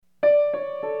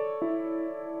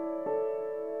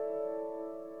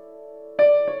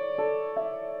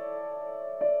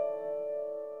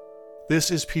This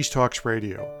is Peace Talks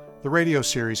Radio, the radio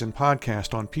series and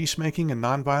podcast on peacemaking and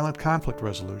nonviolent conflict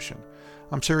resolution.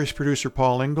 I'm series producer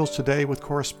Paul Ingalls, today with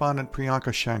correspondent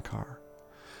Priyanka Shankar.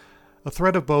 A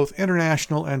threat of both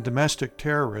international and domestic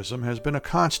terrorism has been a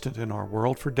constant in our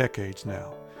world for decades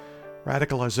now.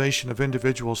 Radicalization of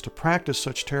individuals to practice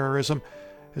such terrorism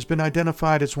has been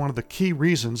identified as one of the key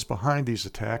reasons behind these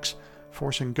attacks,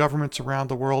 forcing governments around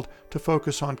the world to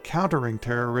focus on countering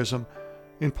terrorism,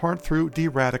 in part through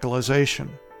deradicalization.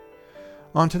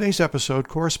 On today's episode,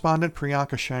 correspondent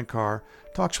Priyanka Shankar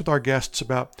talks with our guests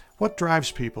about what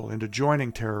drives people into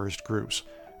joining terrorist groups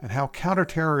and how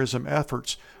counterterrorism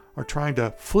efforts are trying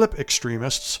to flip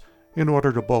extremists in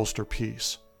order to bolster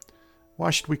peace. Why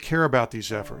should we care about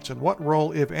these efforts, and what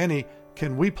role, if any,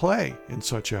 can we play in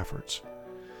such efforts?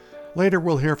 Later,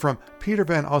 we'll hear from Pieter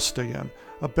Van Ostaeyen,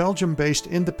 a Belgium-based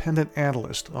independent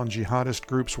analyst on jihadist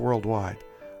groups worldwide.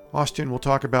 Ostaeyen will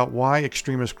talk about why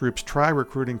extremist groups try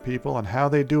recruiting people and how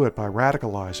they do it by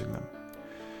radicalizing them.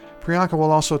 Priyanka will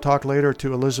also talk later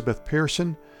to Elizabeth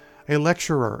Pearson, a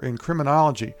lecturer in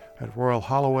Criminology at Royal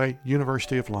Holloway,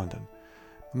 University of London.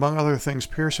 Among other things,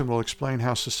 Pearson will explain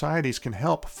how societies can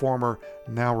help former,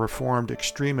 now reformed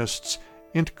extremists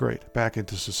integrate back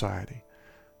into society.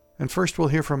 And first, we'll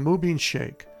hear from Mubin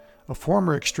Shaikh, a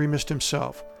former extremist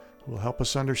himself, who will help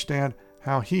us understand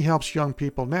how he helps young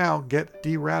people now get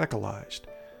de-radicalized.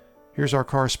 Here's our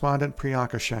correspondent,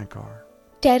 Priyanka Shankar.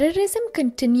 Terrorism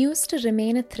continues to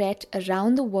remain a threat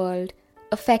around the world,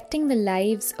 affecting the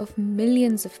lives of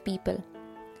millions of people.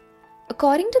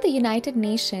 According to the United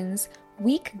Nations,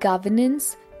 weak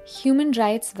governance, human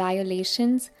rights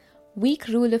violations, weak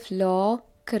rule of law,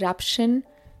 corruption,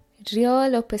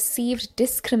 real or perceived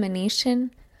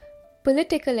discrimination,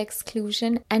 political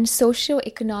exclusion, and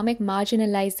socio-economic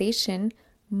marginalization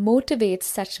motivates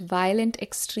such violent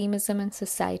extremism in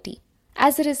society.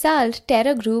 As a result,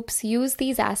 terror groups use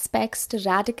these aspects to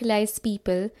radicalize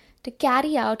people to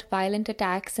carry out violent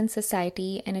attacks in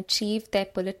society and achieve their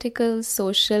political,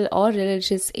 social, or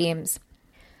religious aims.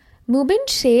 Mubin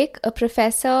Shaikh, a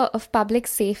professor of public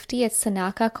safety at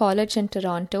Seneca College in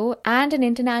Toronto and an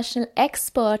international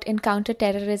expert in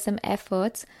counter-terrorism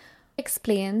efforts,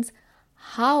 explains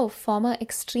how former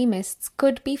extremists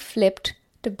could be flipped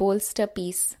to bolster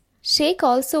peace. Shaikh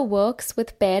also works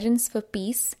with Parents for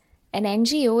Peace, an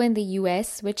NGO in the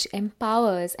US which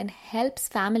empowers and helps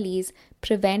families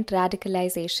prevent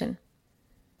radicalization.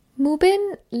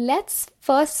 Mubin, let's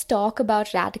first talk about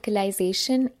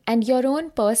radicalization and your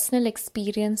own personal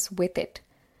experience with it.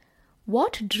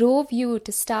 What drove you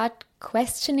to start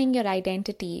questioning your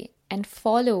identity and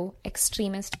follow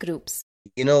extremist groups?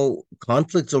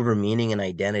 Conflicts over meaning and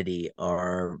identity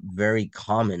are very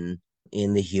common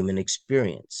in the human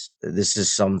experience. This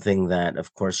is something that,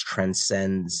 of course,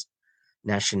 transcends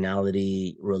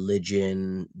nationality,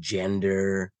 religion,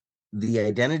 gender. The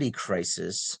identity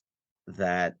crisis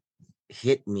that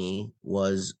hit me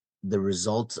was the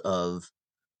result of,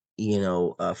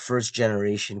 a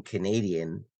first-generation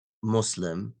Canadian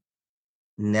Muslim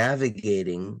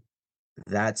navigating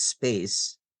that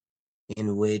space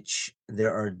in which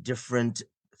there are different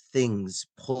things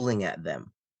pulling at them.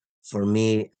 For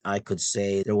me, I could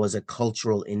say there was a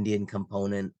cultural Indian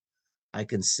component. I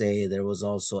can say there was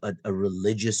also a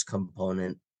religious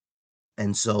component.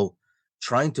 And so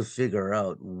trying to figure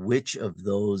out which of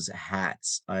those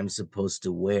hats I'm supposed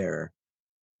to wear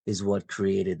is what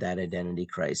created that identity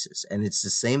crisis. And it's the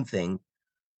same thing,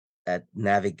 that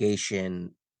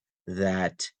navigation,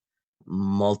 that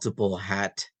multiple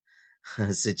hat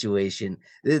situation.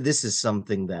 This is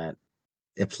something that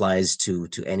applies to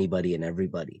anybody and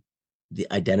everybody. The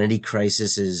identity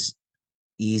crisis is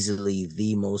easily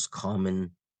the most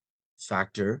common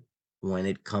factor when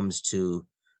it comes to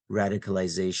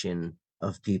radicalization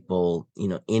of people,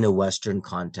 in a Western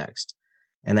context.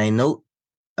 And I note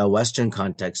a Western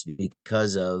context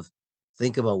because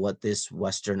think about what this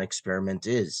Western experiment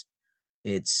is.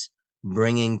 It's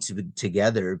bringing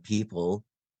together people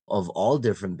of all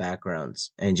different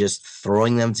backgrounds and just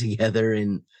throwing them together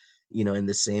in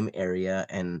the same area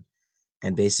and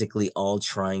basically all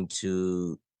trying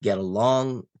to get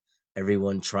along,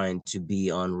 everyone trying to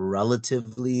be on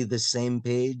relatively the same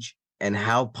page. And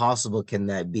how possible can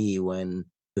that be when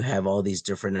you have all these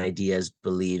different ideas,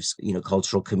 beliefs,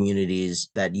 cultural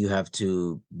communities that you have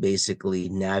to basically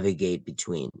navigate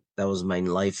between? That was my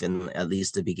life in at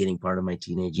least the beginning part of my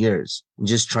teenage years,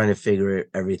 just trying to figure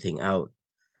everything out.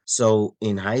 So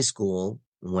in high school,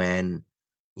 when,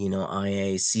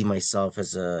 I see myself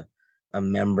as a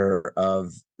member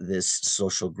of this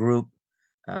social group,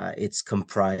 it's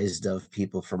comprised of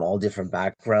people from all different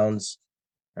backgrounds,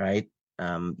 right?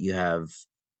 You have,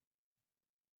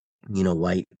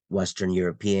 white Western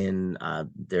European.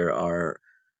 There are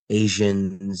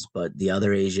Asians, but the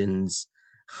other Asians,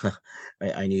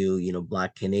 I knew,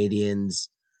 Black Canadians.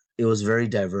 It was very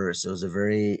diverse. It was a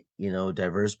very,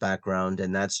 diverse background.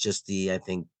 And that's just I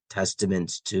think,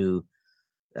 testament to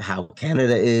how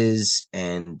Canada is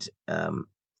and,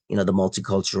 the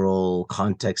multicultural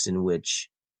context in which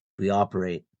we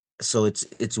operate. So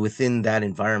it's within that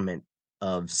environment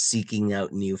of seeking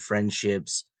out new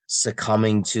friendships,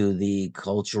 succumbing to the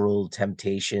cultural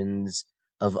temptations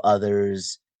of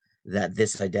others, that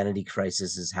this identity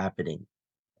crisis is happening.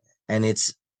 And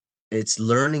it's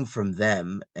learning from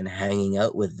them and hanging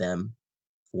out with them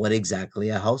what exactly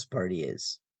a house party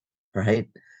is, right?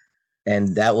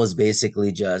 And that was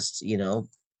basically just,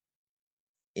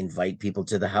 invite people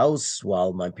to the house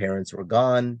while my parents were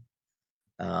gone.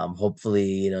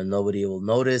 Hopefully, nobody will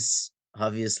notice,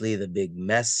 obviously, the big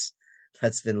mess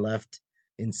that's been left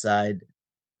inside.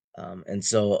 And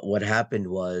so what happened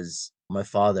was my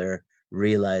father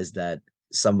realized that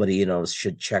somebody,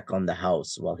 should check on the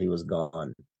house while he was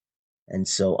gone. And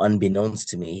so, unbeknownst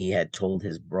to me, he had told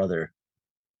his brother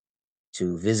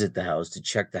to visit the house, to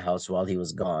check the house while he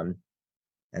was gone.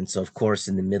 And so, of course,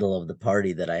 in the middle of the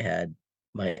party that I had,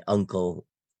 my uncle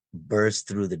burst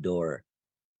through the door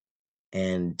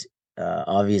and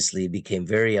obviously became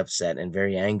very upset and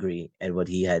very angry at what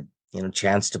he had,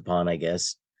 chanced upon, I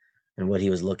guess, and what he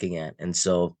was looking at. And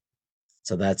so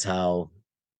that's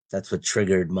what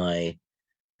triggered my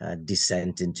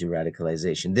descent into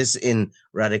radicalization. This, in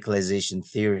radicalization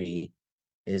theory,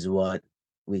 is what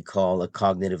we call a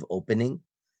cognitive opening.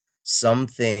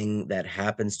 Something that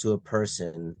happens to a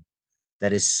person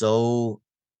that is so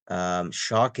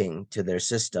shocking to their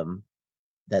system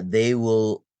that they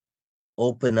will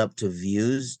open up to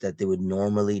views that they would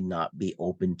normally not be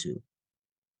open to.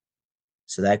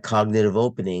 So that cognitive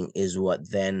opening is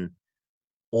what then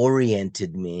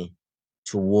oriented me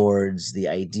towards the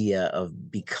idea of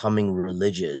becoming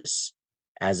religious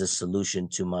as a solution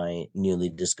to my newly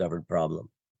discovered problem.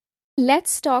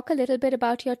 Let's talk a little bit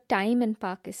about your time in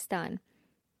Pakistan.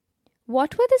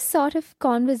 What were the sort of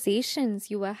conversations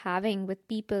you were having with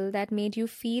people that made you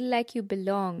feel like you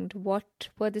belonged? What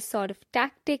were the sort of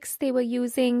tactics they were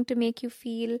using to make you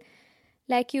feel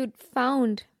like you'd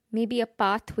found maybe a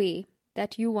pathway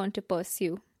that you want to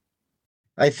pursue?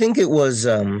 I think it was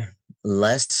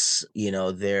less,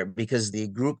 there, because the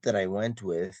group that I went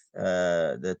with,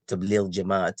 the Tabligh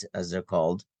Jamaat, as they're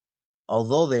called,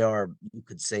 although they are, you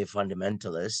could say,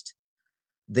 fundamentalist,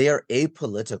 they are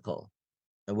apolitical,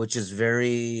 which is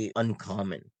very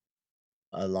uncommon.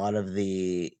 A lot of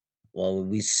we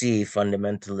see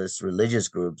fundamentalist religious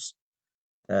groups,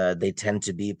 they tend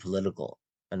to be political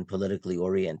and politically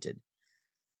oriented.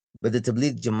 But the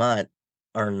Tabligh Jamaat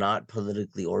are not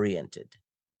politically oriented,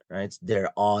 right?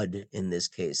 They're odd in this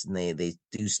case, and they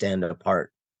do stand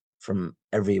apart from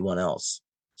everyone else.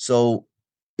 So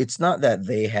it's not that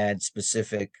they had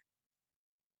specific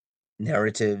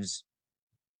narratives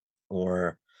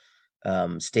or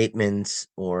statements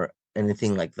or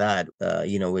anything like that,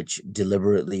 which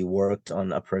deliberately worked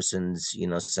on a person's,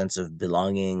 sense of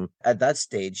belonging. At that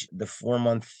stage, the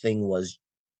 4-month thing was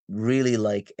really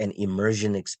like an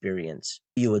immersion experience.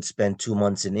 You would spend 2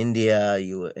 months in India,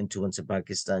 and 2 months in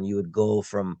Pakistan. You would go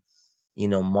from,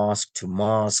 mosque to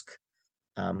mosque.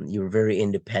 You were very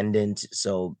independent.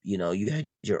 So, you had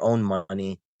your own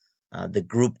money. The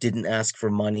group didn't ask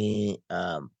for money.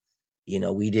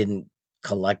 We didn't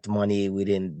collect money. We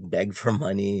didn't beg for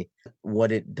money.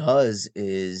 What it does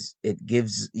is it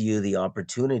gives you the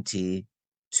opportunity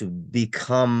to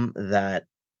become that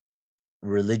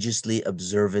religiously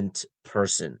observant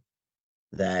person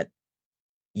that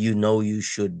you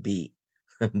should be,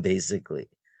 basically,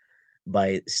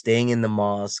 by staying in the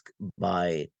mosque,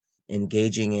 by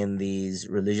engaging in these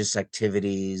religious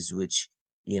activities, which,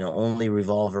 only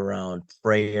revolve around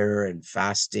prayer and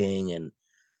fasting and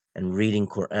reading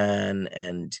Quran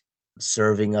and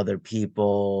serving other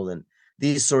people, and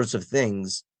these sorts of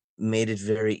things made it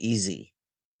very easy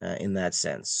in that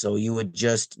sense. So you would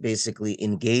just basically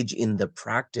engage in the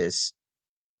practice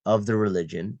of the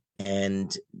religion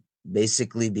and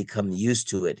basically become used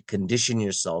to it, condition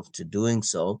yourself to doing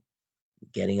so,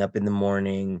 getting up in the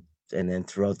morning, and then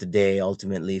throughout the day,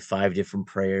 ultimately 5 different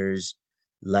prayers,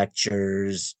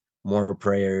 lectures, more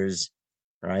prayers,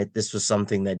 right? This was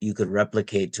something that you could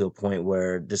replicate to a point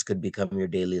where this could become your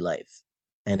daily life.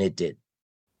 And it did.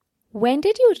 When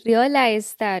did you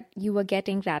realize that you were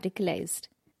getting radicalized?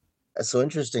 So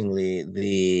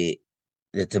interestingly,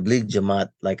 The Tabligh Jamaat,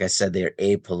 like I said, they're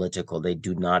apolitical. They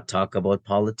do not talk about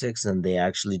politics, and they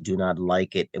actually do not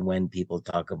like it when people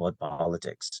talk about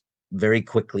politics. Very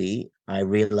quickly, I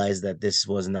realized that this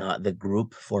was not the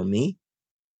group for me,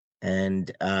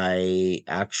 and I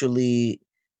actually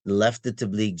left the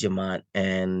Tabligh Jamaat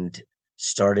and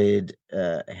started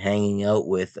hanging out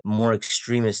with more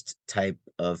extremist type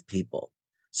of people.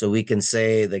 So we can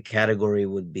say the category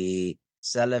would be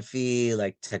Salafi,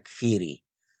 like Takfiri.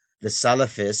 The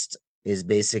Salafist is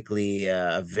basically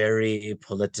a very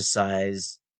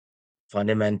politicized,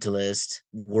 fundamentalist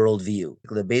worldview.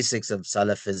 The basics of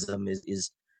Salafism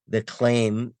is the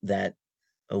claim that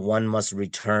one must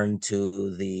return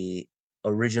to the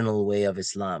original way of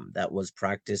Islam that was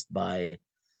practiced by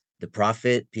the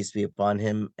Prophet, peace be upon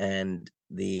him, and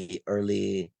the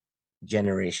early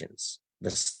generations,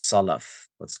 the Salaf,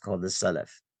 what's called the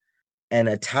Salaf. And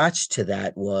attached to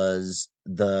that was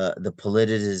the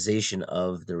politicization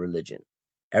of the religion.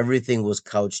 Everything was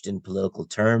couched in political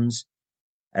terms.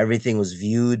 Everything was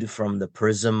viewed from the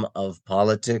prism of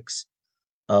politics,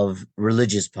 of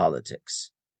religious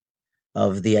politics,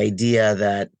 of the idea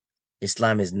that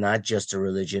Islam is not just a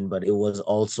religion, but it was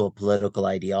also a political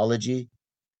ideology,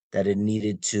 that it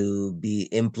needed to be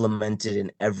implemented in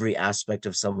every aspect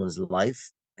of someone's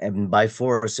life and by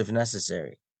force if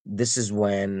necessary. This is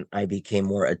when I became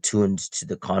more attuned to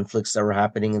the conflicts that were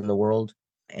happening in the world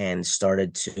and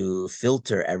started to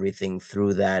filter everything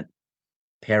through that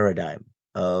paradigm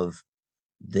of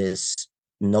this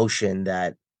notion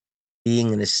that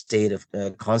being in a state of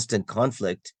constant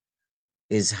conflict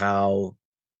is how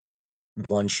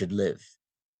one should live.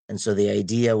 And so the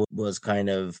idea was kind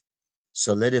of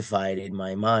solidified in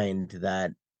my mind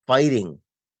that fighting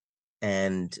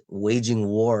and waging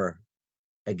war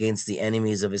against the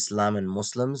enemies of Islam and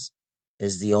Muslims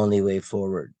is the only way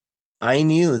forward. I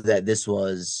knew that this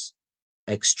was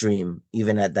extreme.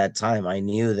 Even at that time, I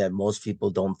knew that most people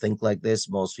don't think like this.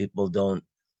 Most people don't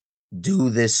do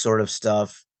this sort of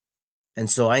stuff. And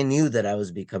so I knew that I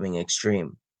was becoming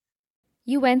extreme.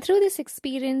 You went through this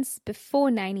experience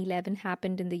before 9/11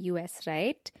 happened in the US,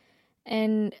 right?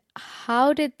 And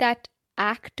how did that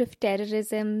act of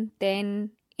terrorism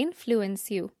then influence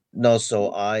you? No,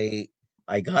 so I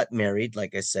got married.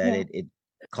 Like I said, Yeah. it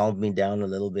calmed me down a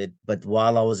little bit. But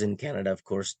while I was in Canada, of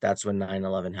course, that's when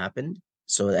 9/11 happened.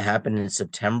 So it happened in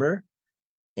September.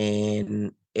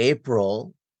 In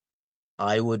April,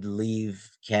 I would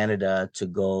leave Canada to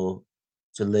go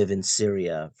to live in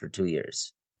Syria for 2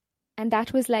 years. And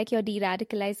that was like your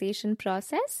de-radicalization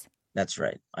process? That's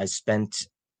right. I spent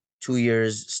 2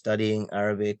 years studying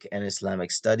Arabic and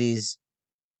Islamic studies.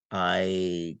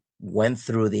 I went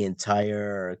through the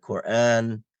entire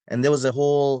Quran, and there was a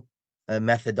whole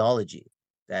methodology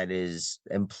that is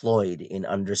employed in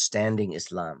understanding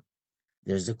Islam.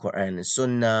 There's the Quran and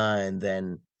Sunnah, and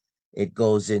then it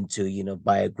goes into,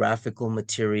 biographical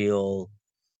material,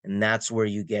 and that's where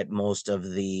you get most of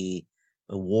the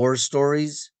war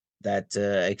stories that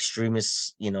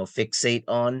extremists, fixate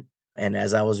on. And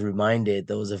as I was reminded,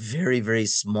 there was a very, very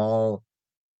small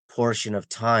portion of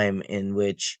time in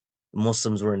which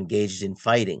Muslims were engaged in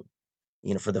fighting.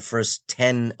 For the first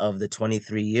 10 of the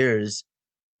 23 years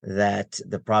that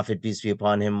the Prophet, peace be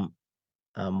upon him,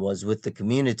 was with the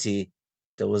community,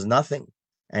 there was nothing.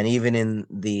 And even in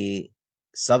the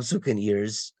subsequent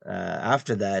years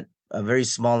after that, a very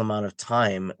small amount of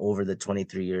time over the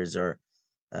 23 years, or,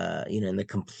 in the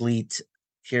complete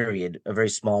period, a very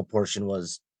small portion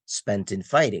was spent in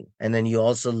fighting. And then you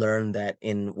also learn that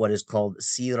in what is called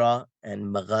sirah and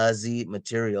maghazi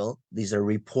material, these are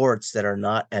reports that are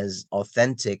not as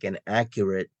authentic and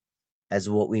accurate as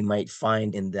what we might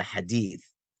find in the hadith,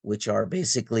 which are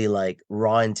basically like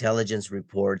raw intelligence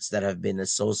reports that have been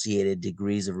associated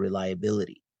degrees of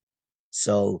reliability.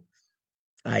 So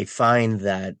I find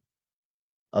that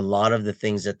a lot of the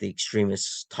things that the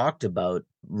extremists talked about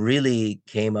really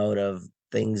came out of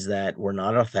things that were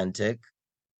not authentic.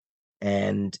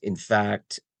 And in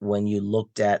fact, when you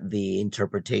looked at the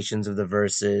interpretations of the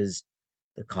verses,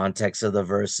 the context of the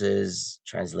verses,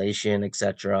 translation,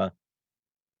 etc.,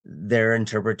 their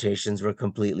interpretations were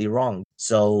completely wrong.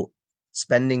 So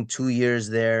spending 2 years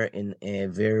there in a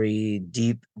very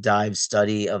deep dive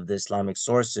study of the Islamic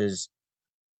sources,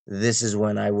 this is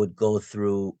when I would go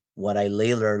through what I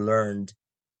later learned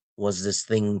was this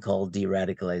thing called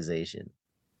deradicalization.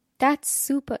 That's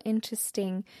super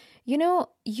interesting.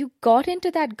 You got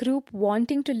into that group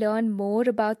wanting to learn more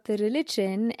about the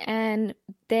religion and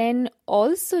then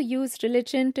also use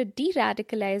religion to de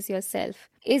radicalize yourself.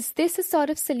 Is this a sort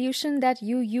of solution that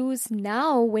you use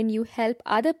now when you help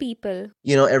other people?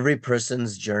 Every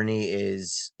person's journey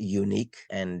is unique,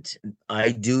 and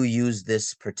I do use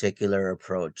this particular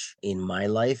approach in my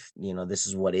life. This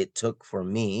is what it took for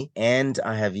me, and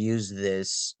I have used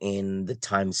this in the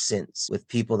time since with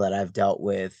people that I've dealt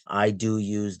with. I do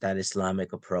use that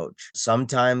Islamic approach.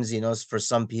 Sometimes, for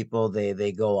some people,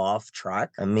 they go off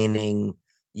track, meaning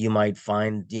you might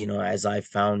find, as I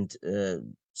found,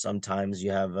 sometimes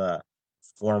you have a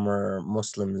former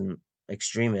Muslim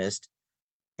extremist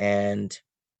and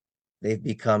they've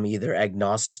become either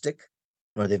agnostic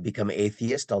or they've become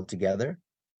atheist altogether.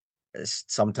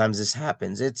 Sometimes this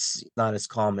happens. It's not as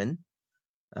common,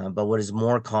 but what is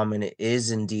more common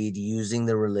is indeed using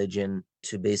the religion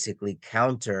to basically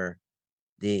counter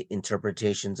the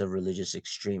interpretations of religious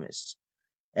extremists.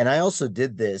 And I also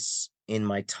did this in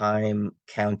my time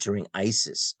countering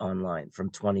ISIS online from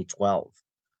 2012.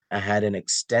 I had an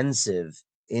extensive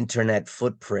internet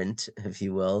footprint, if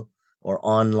you will, or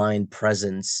online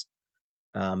presence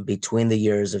between the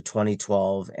years of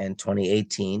 2012 and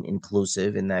 2018,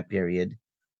 inclusive in that period.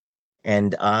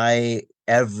 And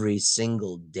every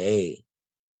single day,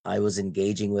 I was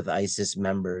engaging with ISIS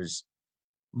members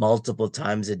multiple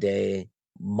times a day,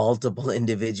 multiple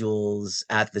individuals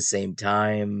at the same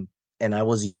time. And I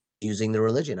was using the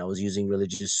religion, I was using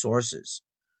religious sources.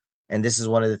 And this is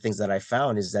one of the things that I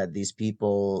found is that these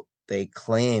people, they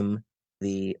claim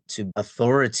the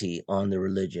authority on the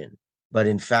religion, but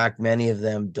in fact, many of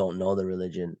them don't know the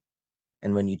religion.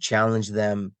 And when you challenge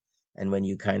them and when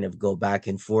you kind of go back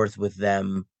and forth with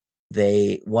them,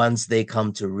 once they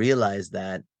come to realize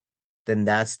that, then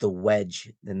that's the wedge,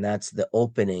 then that's the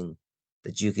opening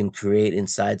that you can create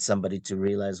inside somebody to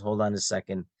realize, hold on a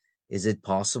second, is it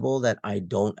possible that I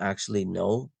don't actually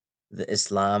know the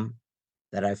Islam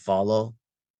that I follow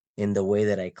in the way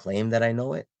that I claim that I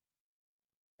know it?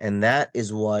 And that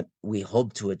is what we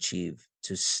hope to achieve,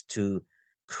 to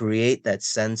create that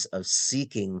sense of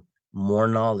seeking more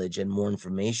knowledge and more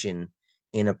information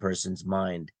in a person's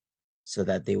mind so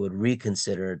that they would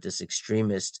reconsider this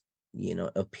extremist,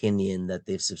 opinion that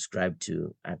they've subscribed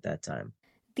to at that time.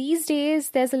 These days,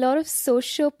 there's a lot of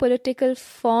socio-political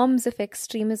forms of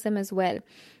extremism as well.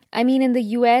 I mean, in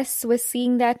the US, we're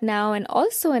seeing that now and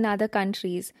also in other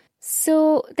countries.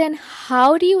 So then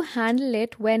how do you handle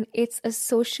it when it's a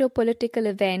socio-political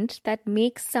event that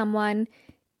makes someone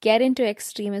get into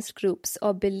extremist groups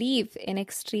or believe in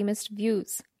extremist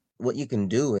views? What you can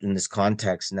do in this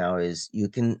context now is you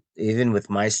can, even with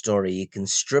my story, you can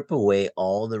strip away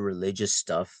all the religious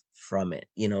stuff from it.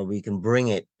 We can bring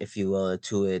it, if you will,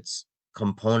 to its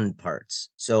component parts.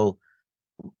 So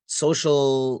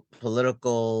social,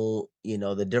 political,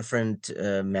 the different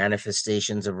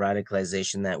manifestations of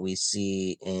radicalization that we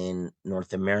see in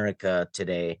North America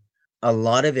today, a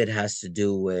lot of it has to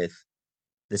do with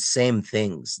the same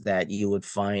things that you would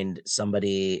find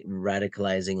somebody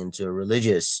radicalizing into a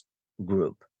religious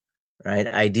group, right?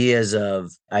 Ideas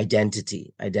of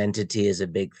identity. Identity is a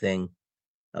big thing.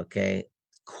 Okay.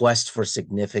 Quest for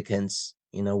significance.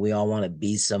 We all want to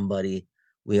be somebody.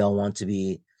 We all want to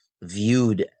be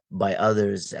viewed by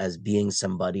others as being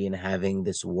somebody and having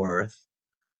this worth.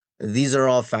 These are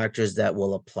all factors that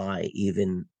will apply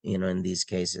even, in these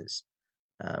cases.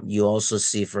 You also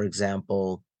see, for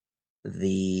example,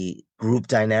 the group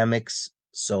dynamics.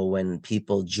 So when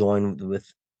people join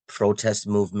with protest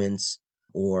movements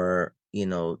or,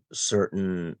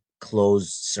 certain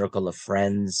closed circle of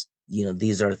friends,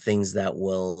 these are things that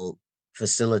will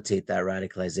facilitate that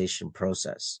radicalization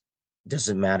process.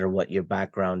 Doesn't matter what your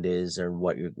background is or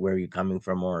where you're coming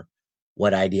from or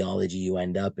what ideology you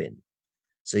end up in.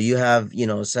 So you have,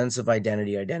 a sense of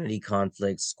identity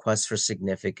conflicts, quest for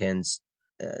significance,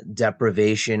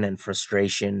 deprivation and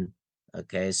frustration.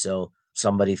 Okay, so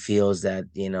somebody feels that,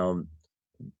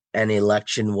 an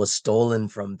election was stolen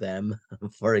from them,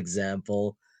 for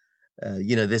example.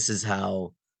 This is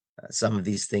how some of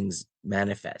these things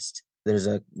manifest. There's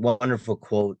a wonderful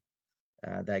quote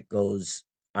that goes,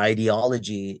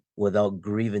 ideology without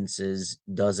grievances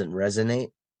doesn't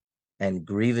resonate, and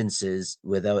grievances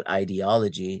without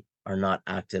ideology are not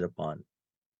acted upon.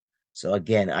 So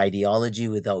again, ideology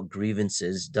without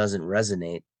grievances doesn't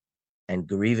resonate, and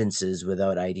grievances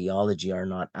without ideology are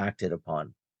not acted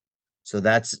upon. So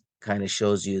that's kind of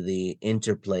shows you the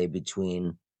interplay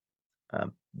between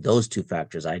those two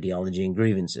factors, ideology and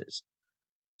grievances.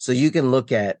 So you can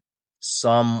look at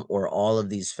some or all of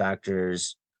these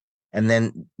factors, and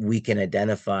then we can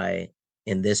identify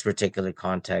in this particular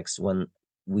context when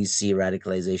we see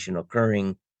radicalization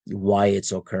occurring, why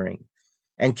it's occurring.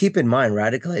 And keep in mind,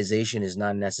 radicalization is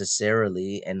not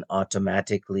necessarily and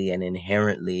automatically and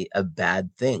inherently a bad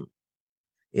thing.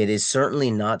 It is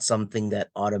certainly not something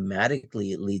that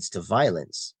automatically leads to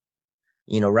violence.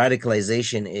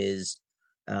 Radicalization is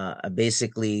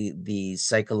basically the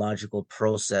psychological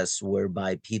process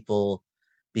whereby people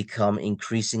become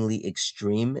increasingly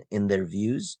extreme in their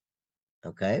views.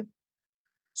 Okay.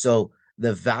 So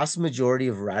the vast majority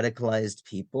of radicalized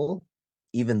people,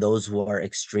 even those who are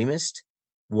extremist,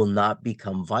 will not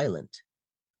become violent.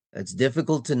 It's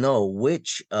difficult to know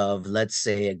which of, let's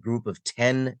say, a group of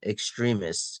 10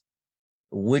 extremists,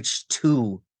 which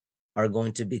two are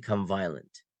going to become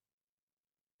violent.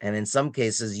 And in some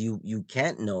cases, you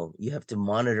can't know. You have to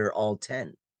monitor all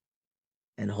 10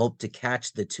 and hope to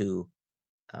catch the two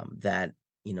that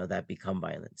become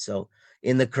violent. So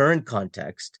in the current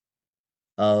context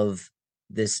of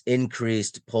this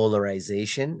increased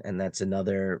polarization, and that's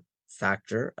another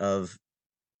factor of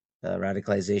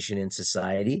radicalization in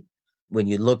society, when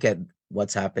you look at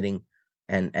what's happening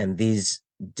and these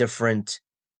different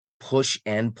push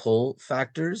and pull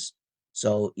factors.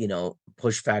 So,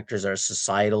 push factors are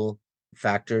societal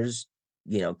factors,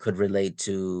 could relate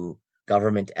to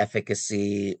government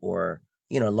efficacy or,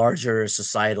 larger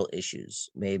societal issues,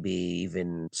 maybe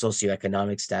even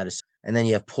socioeconomic status. And then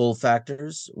you have pull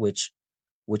factors, which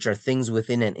are things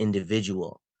within an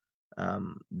individual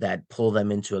that pull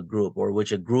them into a group, or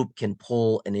which a group can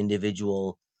pull an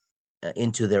individual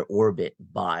into their orbit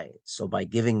by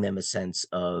giving them a sense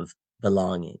of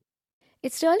belonging.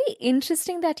 It's really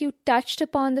interesting that you touched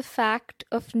upon the fact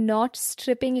of not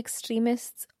stripping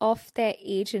extremists of their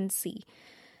agency.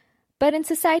 But in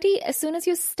society, as soon as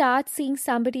you start seeing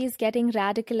somebody is getting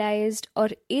radicalized or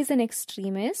is an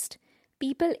extremist,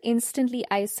 people instantly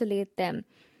isolate them.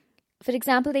 For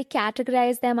example, they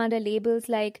categorize them under labels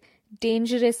like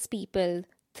dangerous people,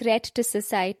 threat to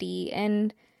society.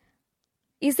 And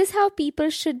is this how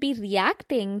people should be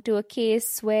reacting to a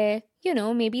case where,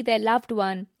 maybe their loved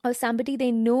one or somebody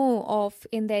they know of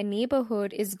in their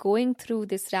neighborhood is going through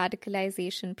this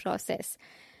radicalization process?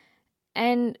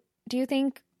 And do you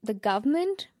think the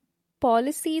government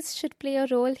policies should play a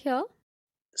role here?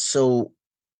 So,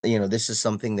 this is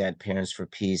something that Parents for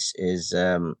Peace is,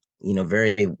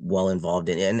 very well involved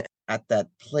in. And at that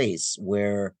place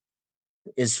where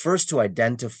is first to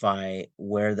identify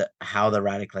how the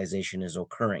radicalization is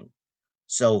occurring.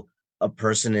 So a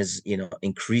person is,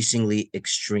 increasingly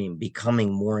extreme,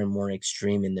 becoming more and more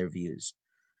extreme in their views.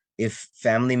 If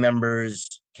family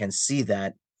members can see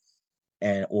that,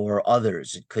 or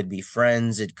others, it could be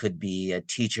friends, it could be a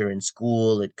teacher in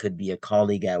school, it could be a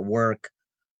colleague at work,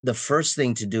 the first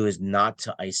thing to do is not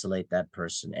to isolate that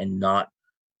person and not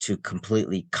to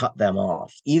completely cut them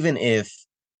off, even if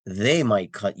they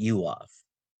might cut you off.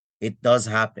 It does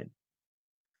happen.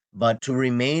 But to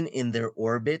remain in their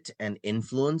orbit and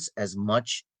influence as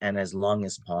much and as long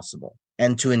as possible,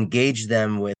 and to engage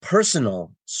them with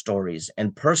personal stories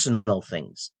and personal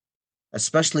things,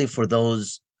 especially for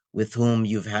those with whom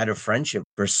you've had a friendship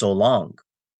for so long,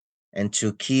 and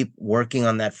to keep working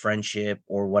on that friendship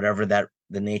or whatever that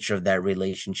the nature of that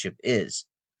relationship is.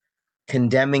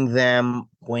 Condemning them,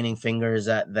 pointing fingers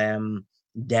at them,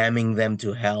 damning them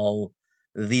to hell,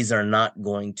 these are not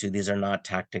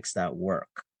tactics that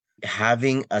work.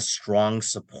 Having a strong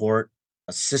support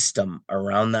system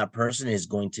around that person is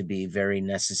going to be very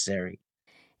necessary.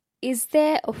 Is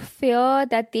there a fear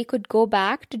that they could go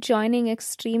back to joining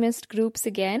extremist groups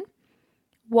again?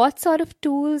 What sort of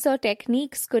tools or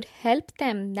techniques could help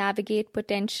them navigate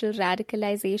potential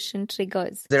radicalization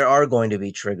triggers? There are going to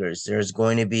be triggers. There's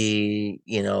going to be,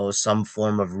 some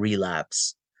form of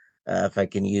relapse, if I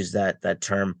can use that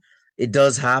term. It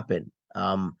does happen.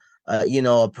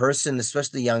 A person,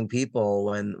 especially young people,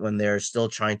 when they're still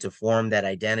trying to form that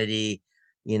identity,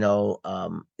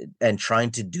 and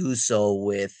trying to do so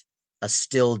with a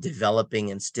still developing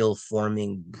and still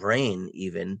forming brain,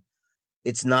 even,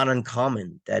 it's not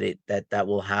uncommon that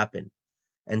will happen.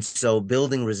 And so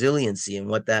building resiliency, and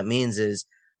what that means is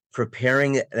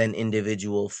preparing an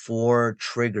individual for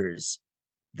triggers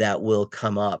that will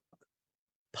come up,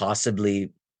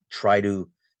 possibly try to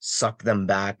suck them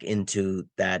back into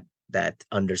that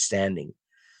understanding.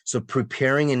 So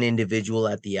preparing an individual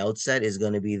at the outset is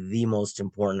going to be the most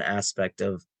important aspect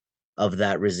of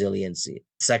that resiliency.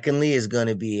 Secondly is going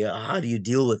to be, how do you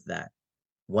deal with that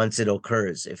once it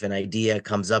occurs? If an idea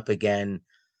comes up again,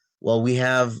 well,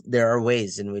 there are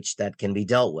ways in which that can be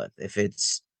dealt with. If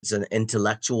it's an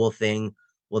intellectual thing,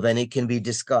 well, then it can be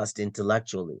discussed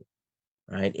intellectually.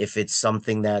 right? If it's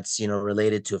something that's,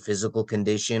 related to a physical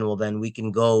condition, well, then we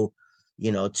can go,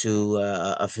 to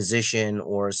a physician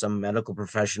or some medical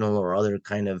professional or other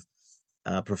kind of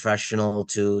professional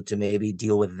to maybe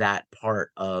deal with that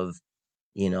part of,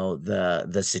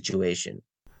 the situation.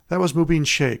 That was Mubin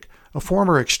Shaikh, a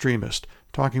former extremist,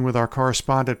 talking with our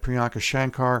correspondent Priyanka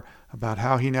Shankar about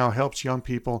how he now helps young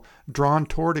people drawn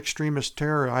toward extremist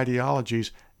terror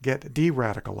ideologies get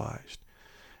de-radicalized.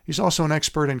 He's also an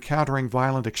expert in countering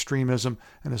violent extremism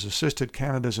and has assisted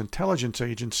Canada's intelligence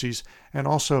agencies and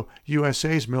also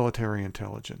USA's military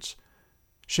intelligence.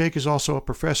 Shaikh is also a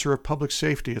professor of public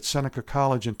safety at Seneca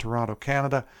College in Toronto,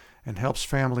 Canada, and helps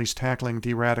families tackling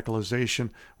de-radicalization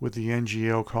with the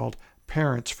NGO called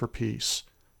Parents for Peace.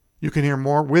 You can hear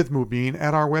more with Mubin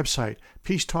at our website,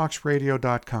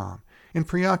 peacetalksradio.com, in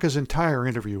Priyanka's entire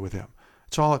interview with him.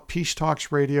 It's all at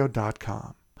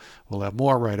peacetalksradio.com. We'll have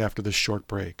more right after this short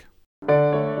break.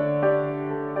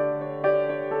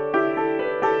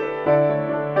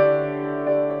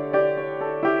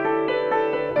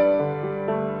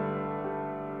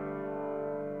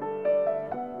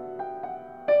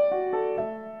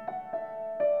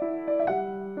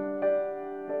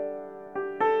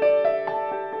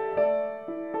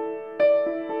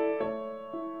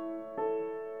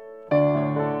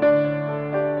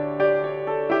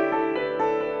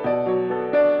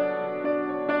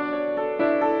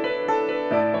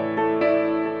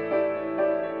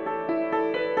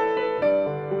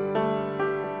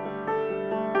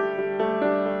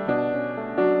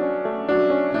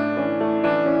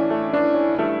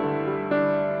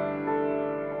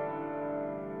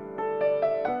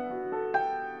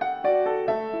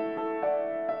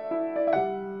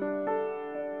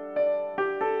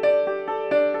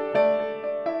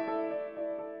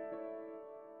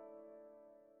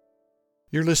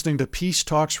 You're listening to Peace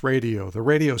Talks Radio, the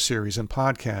radio series and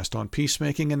podcast on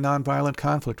peacemaking and nonviolent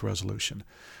conflict resolution.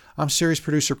 I'm series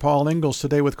producer Paul Ingalls,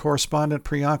 today with correspondent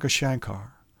Priyanka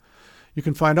Shankar. You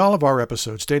can find all of our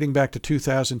episodes dating back to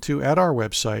 2002 at our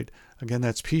website. Again,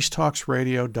 that's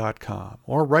peacetalksradio.com,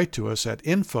 or write to us at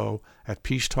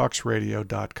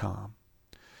info@peacetalksradio.com.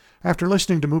 After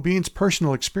listening to Mubin's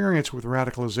personal experience with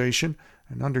radicalization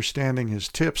and understanding his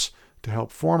tips to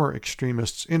help former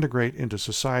extremists integrate into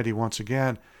society once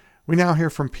again, we now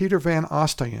hear from Pieter Van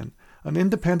Ostaeyen, an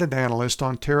independent analyst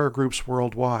on terror groups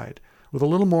worldwide, with a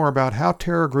little more about how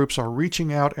terror groups are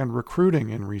reaching out and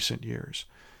recruiting in recent years.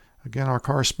 Again, our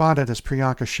correspondent is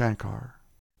Priyanka Shankar.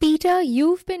 Peter,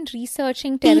 you've been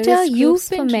researching terrorist groups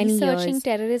for many years,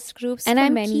 and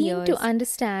I'm keen to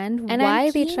understand why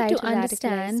they try to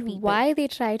radicalize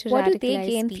people. What do they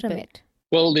gain from it?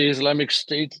 Well, the Islamic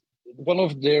State, one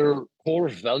of their core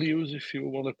values, if you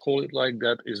want to call it like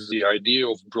that, is the idea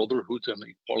of brotherhood and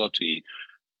equality.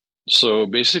 So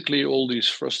basically, all these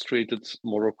frustrated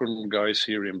Moroccan guys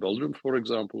here in Belgium, for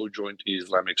example, who joined the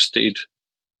Islamic State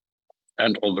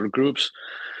and other groups,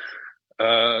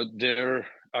 their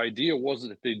idea was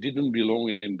that they didn't belong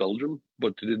in Belgium,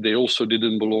 but they also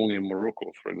didn't belong in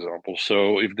Morocco, for example.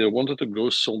 So if they wanted to go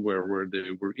somewhere where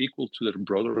they were equal to their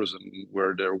brothers and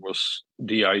where there was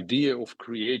the idea of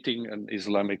creating an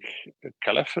Islamic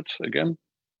caliphate again,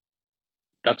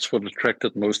 that's what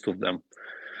attracted most of them.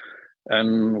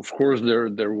 And of course,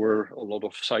 there were a lot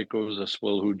of psychos as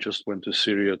well who just went to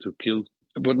Syria to kill.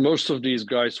 But most of these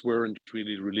guys weren't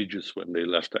really religious when they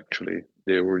left, actually.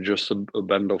 They were just a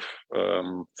band of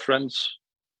friends,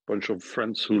 bunch of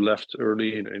friends who left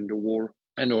early in the war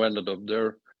and who ended up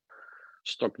there,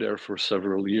 stuck there for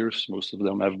several years. Most of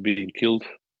them have been killed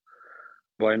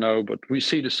by now, but we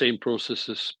see the same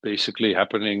processes basically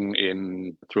happening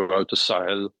throughout the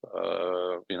Sahel,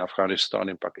 in Afghanistan,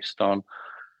 in Pakistan,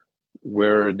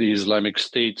 where the Islamic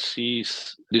State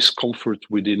sees discomfort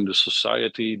within the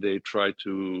society. They try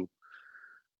to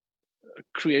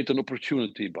create an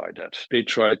opportunity by that. They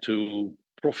try to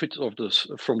profit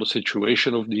from the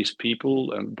situation of these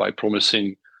people, and by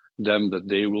promising them that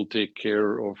they will take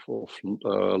care of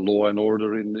law and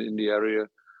order in the area.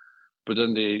 But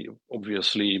then they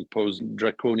obviously impose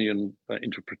draconian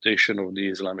interpretation of the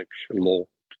Islamic law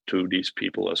to these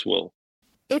people as well.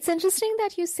 It's interesting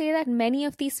that you say that many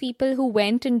of these people who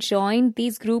went and joined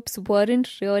these groups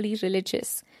weren't really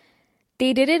religious.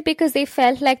 They did it because they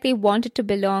felt like they wanted to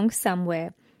belong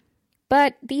somewhere.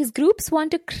 But these groups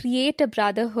want to create a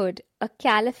brotherhood, a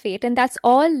caliphate, and that's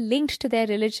all linked to their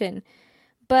religion.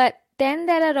 But then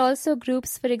there are also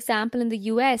groups, for example, in the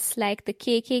US, like the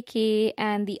KKK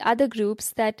and the other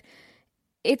groups, that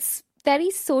it's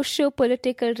very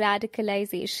socio-political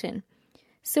radicalization.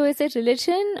 So is it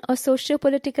religion or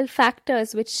socio-political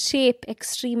factors which shape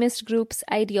extremist groups'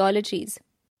 ideologies?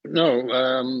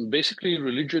 No, basically,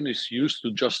 religion is used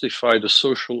to justify the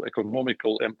social,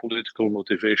 economical, and political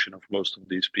motivation of most of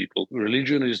these people.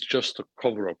 Religion is just a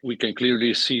cover up. We can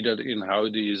clearly see that in how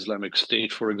the Islamic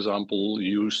State, for example,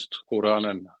 used Quran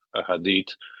and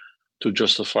Hadith to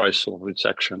justify some of its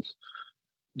actions.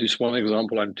 This one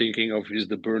example I'm thinking of is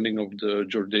the burning of the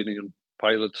Jordanian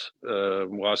pilot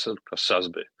Moasser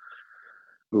Kassasbe,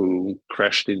 who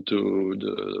crashed into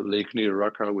the lake near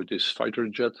Raqqa with his fighter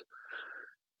jet,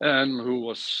 and who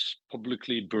was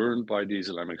publicly burned by the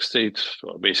Islamic State.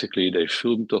 So basically, they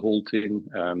filmed the whole thing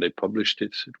and they published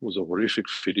it. It was a horrific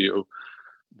video.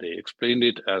 They explained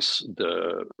it as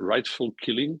the rightful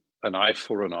killing, an eye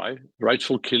for an eye,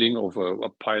 rightful killing of a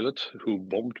pilot who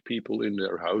bombed people in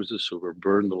their houses who were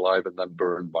burned alive and then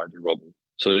burned by the rubble.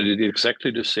 So they did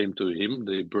exactly the same to him.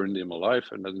 They burned him alive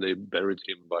and then they buried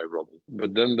him by rubble.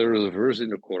 But then there is a verse in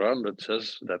the Quran that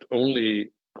says that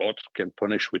only God can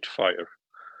punish with fire.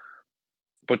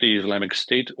 But the Islamic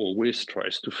State always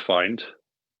tries to find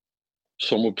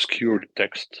some obscure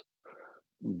text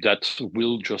that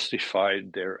will justify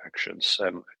their actions.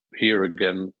 And here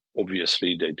again,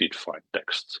 obviously, they did find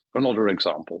text. Another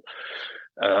example,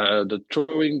 the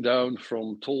throwing down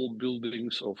from tall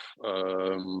buildings of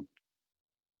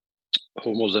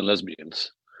homos and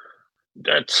lesbians.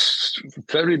 That's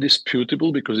very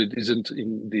disputable because it isn't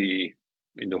in the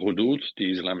Hudud, the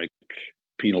Islamic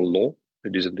penal law.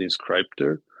 It isn't inscribed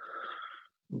there.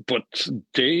 But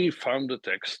they found a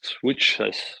text which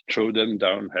says throw them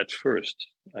down head first.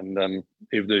 And then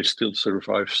if they still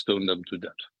survive, stone them to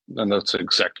death. And that's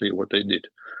exactly what they did.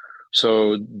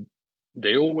 So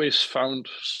they always found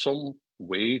some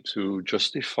way to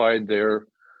justify their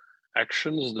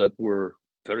actions that were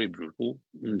very brutal.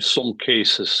 In some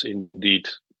cases, indeed,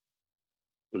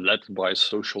 led by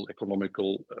social,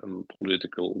 economical, and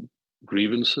political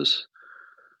grievances,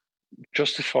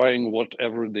 justifying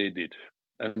whatever they did.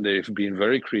 And they've been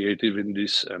very creative in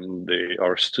this, and they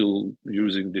are still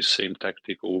using this same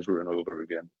tactic over and over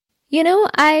again. You know,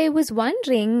 I was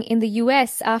wondering, in the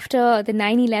US after the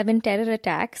 9/11 terror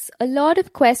attacks, a lot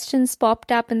of questions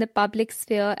popped up in the public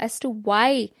sphere as to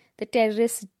why the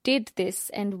terrorists did this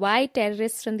and why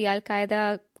terrorists from the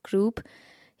Al-Qaeda group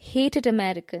hated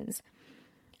Americans.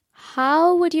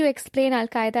 How would you explain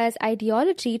Al-Qaeda's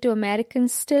ideology to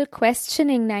Americans still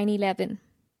questioning 9/11?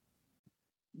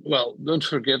 Well, don't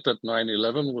forget that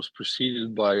 9/11 was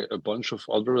preceded by a bunch of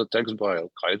other attacks by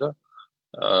Al-Qaeda.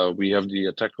 We have the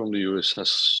attack on the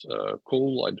USS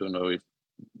Cole. I don't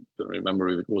remember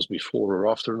if it was before or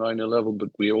after 9/11,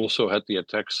 but we also had the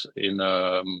attacks in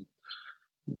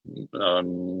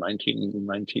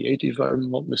 1998, if I'm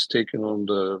not mistaken, on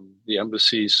the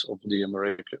embassies of the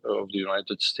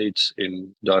United States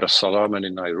in Dar es Salaam and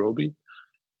in Nairobi.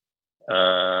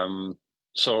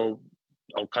 So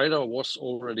Al-Qaeda was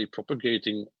already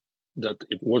propagating that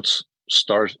it would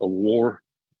start a war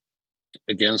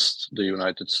against the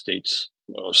United States.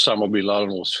 Osama bin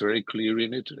Laden was very clear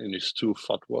in it, in his two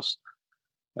fatwas,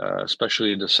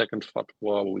 especially the second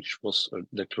fatwa, which was a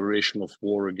declaration of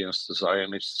war against the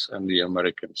Zionists and the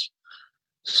Americans.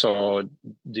 So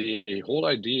the whole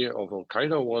idea of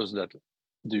Al-Qaeda was that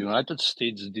the United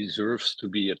States deserves to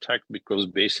be attacked because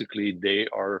basically they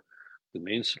are the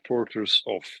main supporters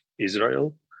of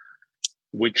Israel,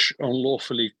 which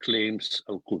unlawfully claims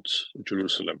Al-Quds,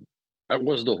 Jerusalem. That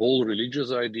was the whole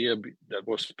religious idea that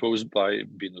was posed by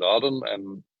bin Laden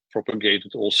and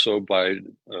propagated also by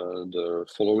the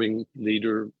following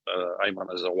leader, Ayman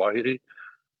al-Zawahiri.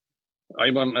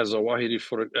 Ayman al-Zawahiri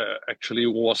actually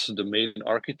was the main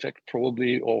architect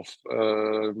probably of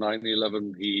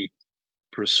 9/11. He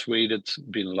persuaded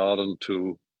bin Laden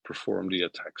to perform the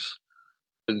attacks.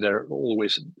 And there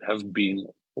always have been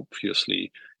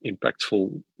obviously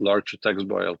impactful large attacks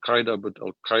by Al-Qaeda, but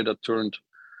Al-Qaeda turned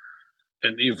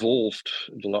and evolved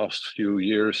the last few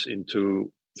years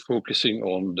into focusing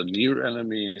on the near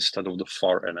enemy instead of the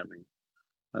far enemy.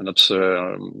 And that's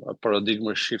a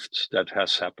paradigm shift that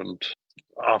has happened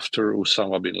after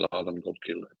Osama bin Laden got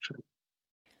killed, actually.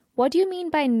 What do you mean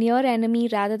by near enemy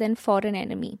rather than foreign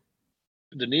enemy?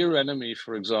 The near enemy,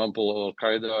 for example,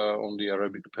 Al-Qaeda on the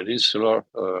Arabic Peninsula,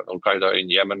 Al-Qaeda in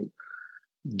Yemen,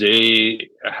 they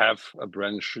have a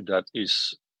branch that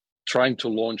is trying to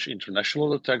launch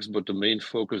international attacks, but the main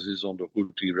focus is on the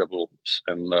Houthi rebels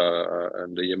and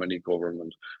the Yemeni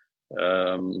government.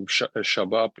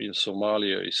 Shabab in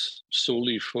Somalia is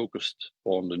solely focused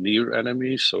on the near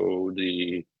enemy, so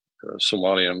the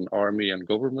Somalian army and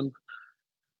government.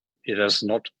 It has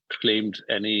not claimed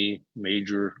any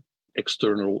major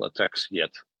external attacks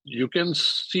yet. You can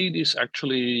see this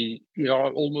actually,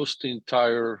 almost the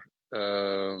entire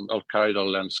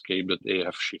Al-Qaeda landscape that they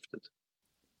have shifted.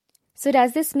 So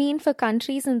does this mean for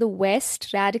countries in the West,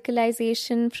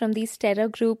 radicalization from these terror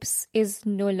groups is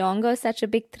no longer such a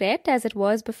big threat as it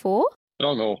was before?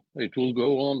 No, it will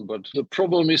go on. But the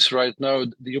problem is right now,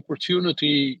 the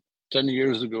opportunity 10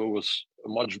 years ago was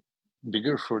much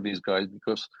bigger for these guys,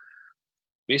 because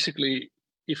basically,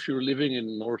 if you're living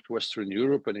in northwestern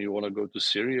Europe and you want to go to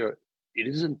Syria, it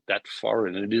isn't that far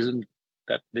and it isn't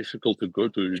that difficult to go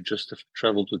to. You just have to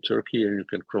travel to Turkey and you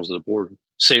can cross the border.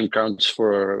 Same counts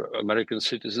for American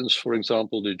citizens, for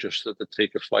example. They just had to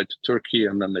take a flight to Turkey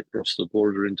and then they crossed the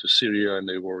border into Syria and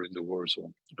they were in the war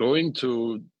zone. Going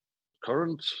to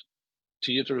current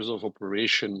theaters of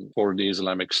operation for the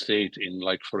Islamic State in,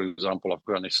 like, for example,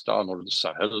 Afghanistan or the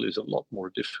Sahel is a lot more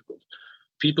difficult.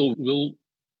 People will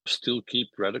still keep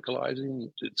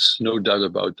radicalizing. It's no doubt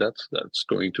about that. That's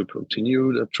going to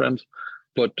continue, that trend.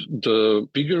 But the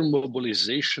bigger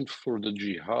mobilization for the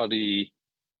jihadi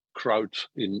crowd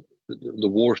in the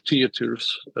war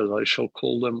theaters, as I shall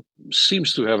call them,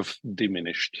 seems to have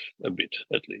diminished a bit,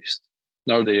 at least.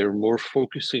 Now they are more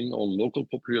focusing on local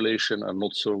population and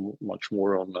not so much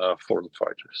more on foreign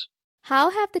fighters. How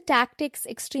have the tactics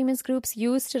extremist groups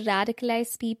use to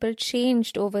radicalize people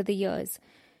changed over the years?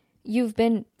 You've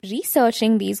been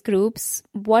researching these groups.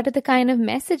 What are the kind of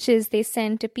messages they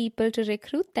send to people to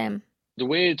recruit them? The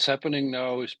way it's happening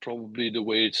now is probably the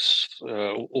way it's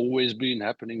always been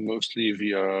happening, mostly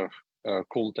via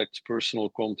contacts, personal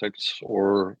contacts,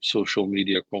 or social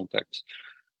media contacts.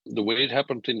 The way it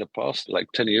happened in the past, like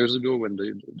 10 years ago when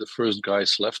the first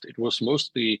guys left, it was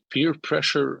mostly peer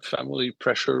pressure, family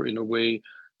pressure in a way,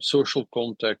 social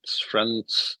contacts,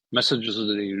 friends, messages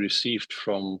that they received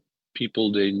from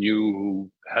people they knew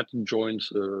who had joined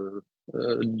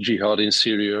jihad in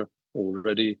Syria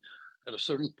already. At a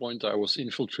certain point, I was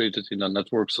infiltrated in the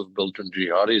networks of Belgian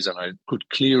jihadis, and I could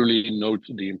clearly note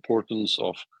the importance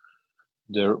of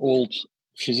their old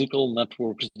physical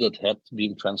networks that had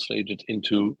been translated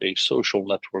into a social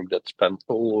network that spanned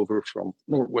all over from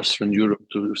northwestern Europe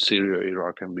to Syria,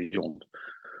 Iraq, and beyond.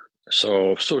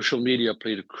 So social media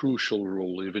played a crucial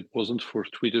role. If it wasn't for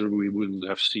Twitter, we wouldn't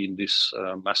have seen this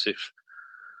massive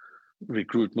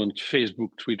recruitment. Facebook,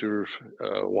 Twitter,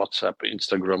 WhatsApp,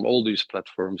 Instagram, all these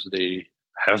platforms, they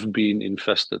have been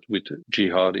infested with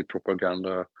jihadi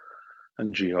propaganda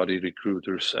and jihadi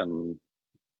recruiters, and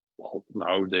well,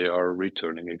 now they are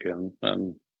returning again,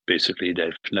 and basically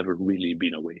they've never really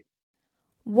been away.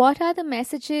 What are the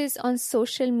messages on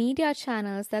social media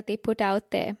channels that they put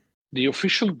out there? The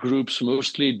official groups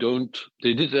mostly don't.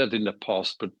 They did that in the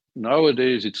past, but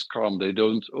nowadays it's calm. They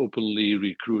don't openly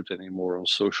recruit anymore on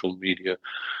social media.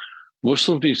 Most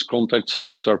of these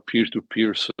contacts are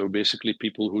peer-to-peer, so basically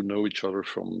people who know each other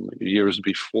from years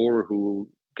before who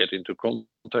get into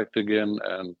contact again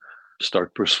and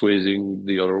start persuading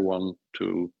the other one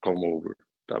to come over.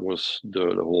 That was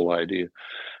the whole idea.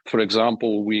 For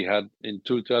example, we had in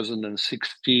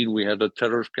 2016, we had a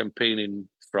terror campaign in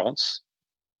France,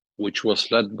 which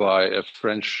was led by a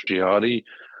French jihadi,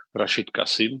 Rachid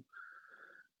Kassim,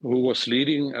 who was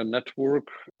leading a network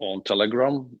on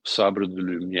Telegram, Sabre de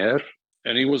Lumière,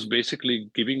 and he was basically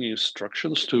giving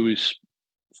instructions to his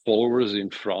followers in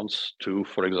France to,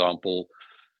 for example,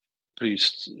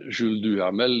 priest Jules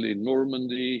Duhamel in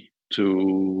Normandy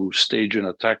to stage an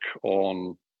attack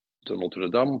on the Notre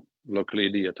Dame.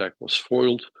 Luckily, the attack was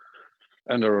foiled.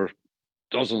 And there are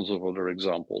dozens of other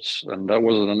examples. And that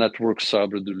was a network,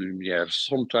 Sabre de Lumière.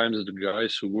 Sometimes the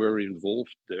guys who were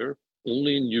involved there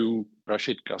only knew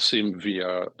Rachid Kassim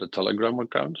via the Telegram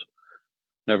account,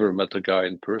 never met the guy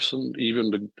in person. Even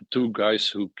the two guys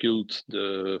who killed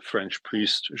the French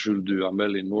priest Jules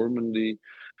Duhamel in Normandy,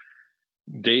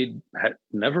 they had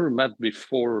never met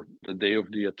before the day of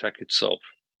the attack itself.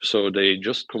 So they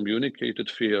just communicated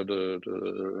via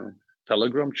the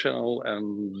Telegram channel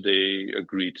and they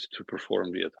agreed to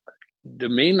perform the attack. The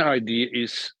main idea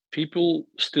is people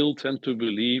still tend to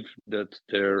believe that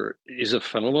there is a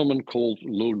phenomenon called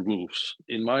lone wolves.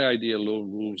 In my idea,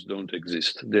 lone wolves don't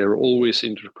exist. They're always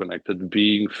interconnected,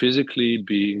 being physically,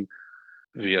 being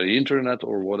via the internet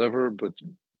or whatever, but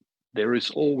there is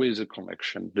always a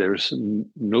connection. There's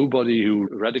nobody who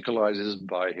radicalizes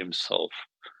by himself,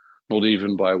 not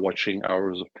even by watching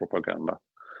hours of propaganda.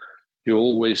 You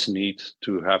always need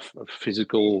to have a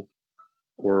physical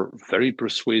or very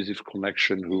persuasive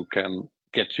connection who can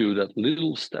get you that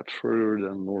little step further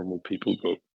than normal people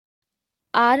go.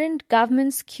 Aren't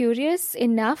governments curious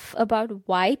enough about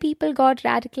why people got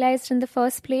radicalized in the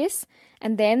first place?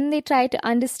 And then they try to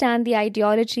understand the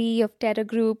ideology of terror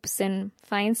groups and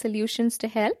find solutions to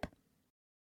help?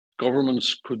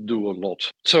 governments could do a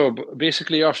lot. So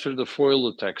basically, after the foil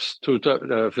attacks,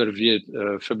 February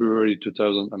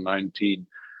 2019,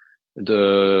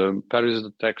 the Paris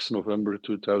attacks, November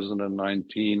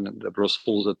 2019, the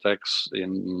Brussels attacks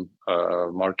in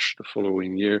March the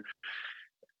following year,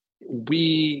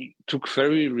 we took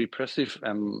very repressive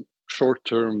and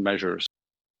short-term measures.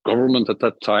 Government at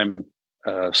that time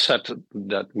said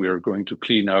that we have to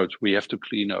clean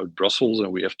out Brussels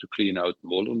and we have to clean out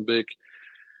Molenbeek.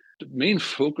 The main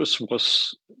focus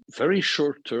was very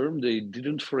short-term. They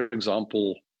didn't, for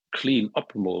example, clean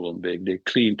up Molenbeek. They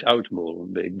cleaned out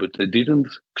Molenbeek, but they didn't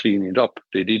clean it up.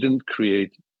 They didn't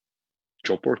create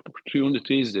job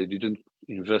opportunities. They didn't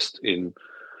invest in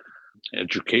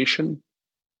education.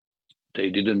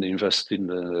 They didn't invest in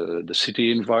the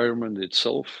city environment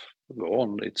itself. Go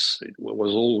on. It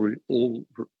was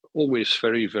always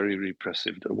very, very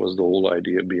repressive. That was the whole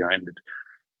idea behind it.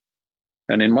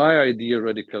 And in my idea,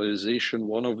 radicalization,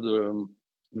 one of the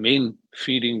main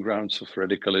feeding grounds of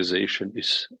radicalization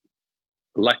is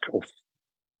lack of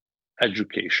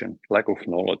education, lack of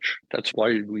knowledge. That's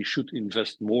why we should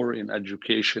invest more in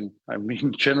education. I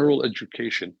mean, general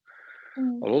education.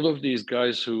 A lot of these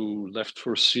guys who left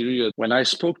for Syria, when I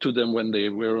spoke to them when they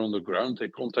were on the ground, they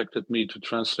contacted me to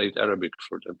translate Arabic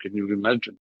for them. Can you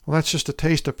imagine? Well, that's just a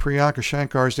taste of Priyanka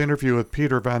Shankar's interview with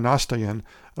Pieter Van Ostaeyen,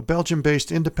 a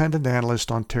Belgium-based independent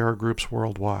analyst on terror groups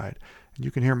worldwide. And you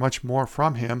can hear much more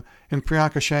from him in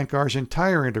Priyanka Shankar's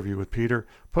entire interview with Pieter,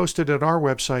 posted at our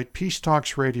website,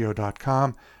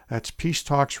 peacetalksradio.com. That's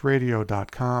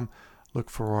peacetalksradio.com. Look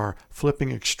for our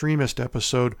Flipping Extremist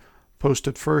episode,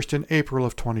 posted first in April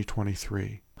of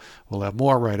 2023. We'll have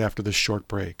more right after this short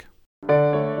break.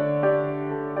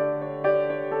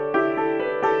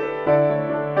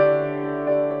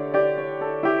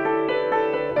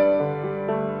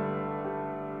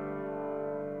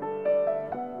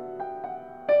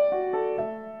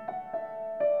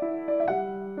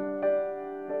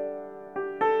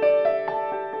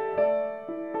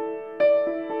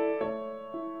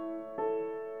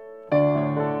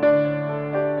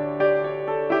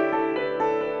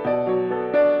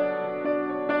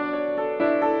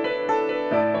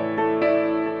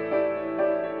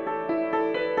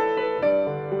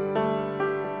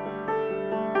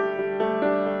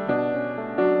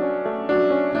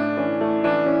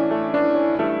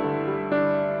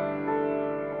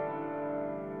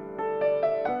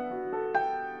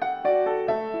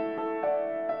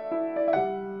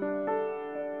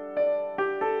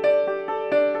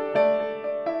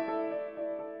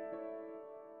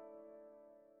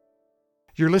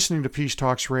 You're listening to Peace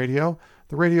Talks Radio,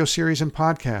 the radio series and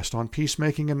podcast on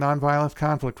peacemaking and nonviolent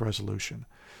conflict resolution.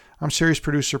 I'm series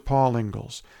producer Paul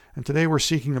Ingalls, and today we're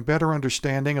seeking a better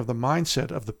understanding of the mindset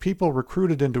of the people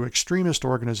recruited into extremist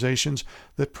organizations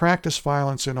that practice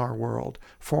violence in our world,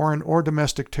 foreign or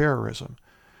domestic terrorism,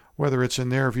 whether it's in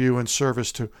their view in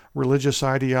service to religious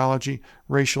ideology,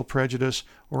 racial prejudice,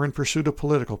 or in pursuit of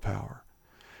political power.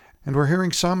 And we're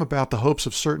hearing some about the hopes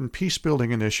of certain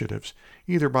peace-building initiatives,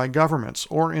 either by governments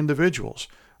or individuals,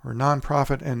 or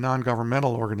nonprofit and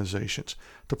non-governmental organizations,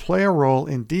 to play a role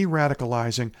in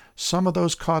de-radicalizing some of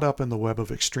those caught up in the web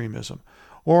of extremism,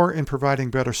 or in providing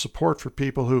better support for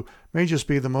people who may just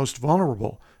be the most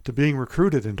vulnerable to being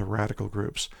recruited into radical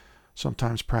groups,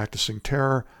 sometimes practicing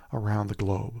terror around the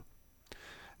globe.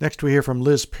 Next, we hear from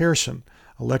Liz Pearson,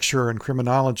 a lecturer in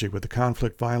criminology with the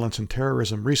Conflict, Violence, and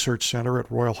Terrorism Research Centre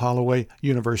at Royal Holloway,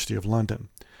 University of London.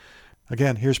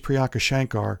 Again, here's Priyanka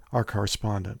Shankar, our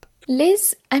correspondent.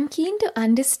 Liz, I'm keen to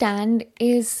understand,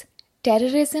 is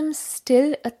terrorism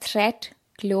still a threat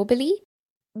globally?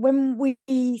 When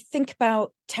we think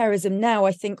about terrorism now,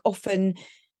 I think often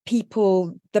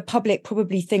the public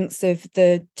probably thinks of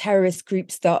the terrorist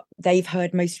groups that they've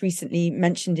heard most recently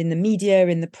mentioned in the media,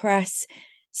 in the press.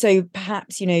 So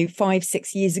perhaps,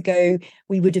 5-6 years ago,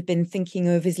 we would have been thinking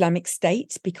of Islamic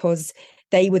State because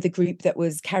they were the group that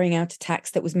was carrying out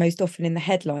attacks that was most often in the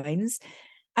headlines.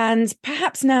 And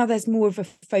perhaps now there's more of a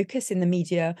focus in the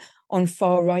media on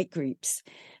far-right groups.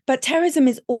 But terrorism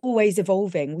is always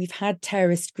evolving. We've had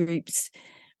terrorist groups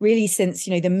really since,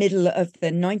 the middle of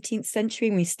the 19th century.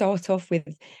 We start off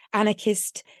with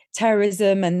anarchist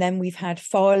terrorism, and then we've had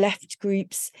far left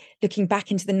groups. Looking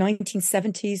back into the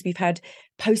 1970s, we've had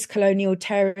post-colonial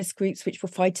terrorist groups which were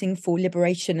fighting for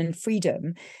liberation and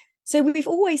freedom. So we've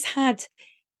always had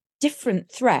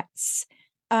different threats,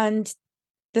 and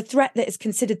the threat that is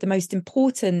considered the most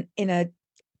important in a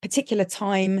particular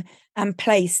time and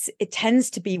place, it tends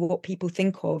to be what people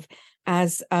think of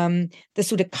as the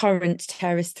sort of current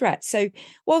terrorist threat. So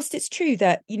whilst it's true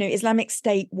that, Islamic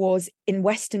State was in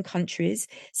Western countries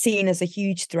seen as a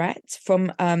huge threat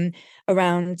from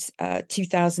around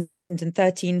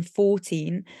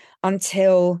 2013-14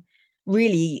 until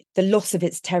really the loss of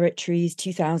its territories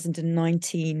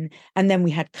 2019, and then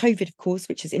we had COVID, of course,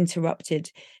 which has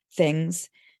interrupted things.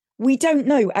 We don't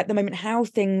know at the moment how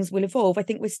things will evolve. I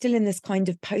think we're still in this kind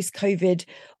of post-COVID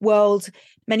world.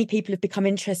 Many people have become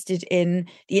interested in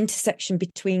the intersection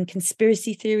between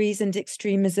conspiracy theories and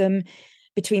extremism,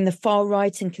 between the far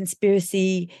right and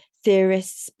conspiracy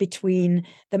theorists, between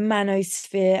the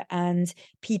manosphere and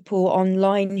people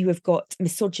online who have got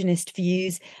misogynist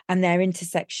views, and their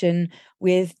intersection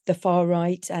with the far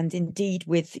right and indeed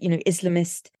with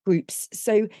Islamist groups.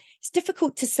 So it's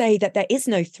difficult to say that there is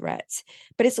no threat,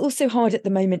 but it's also hard at the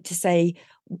moment to say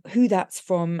who that's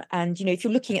from. And if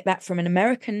you're looking at that from an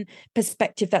American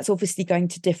perspective, that's obviously going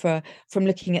to differ from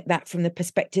looking at that from the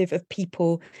perspective of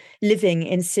people living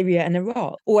in Syria and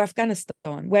Iraq or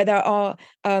Afghanistan, where there are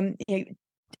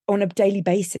on a daily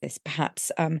basis,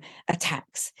 perhaps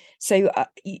attacks. So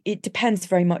it depends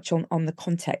very much on the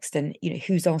context and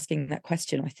who's asking that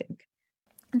question, I think.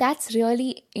 That's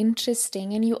really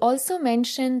interesting. And you also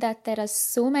mentioned that there are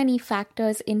so many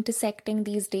factors intersecting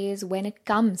these days when it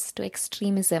comes to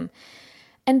extremism.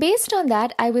 And based on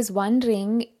that, I was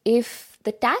wondering if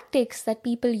the tactics that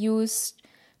people use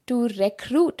to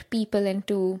recruit people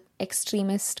into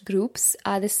extremist groups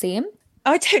are the same.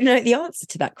 I don't know the answer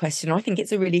to that question. I think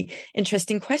it's a really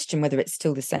interesting question, whether it's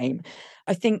still the same.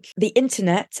 I think the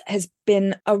internet has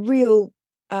been a real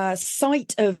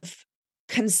site of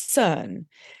concern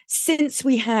since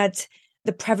we had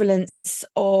the prevalence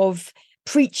of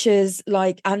preachers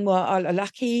like Anwar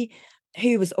al-Awlaki,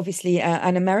 who was obviously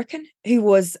an American, who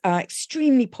was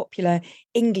extremely popular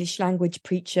English language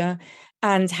preacher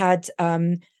and had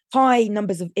high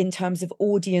numbers in terms of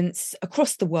audience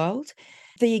across the world.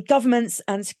 The governments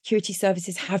and security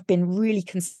services have been really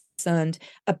concerned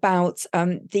about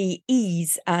the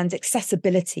ease and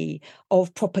accessibility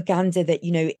of propaganda that,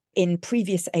 in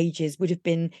previous ages would have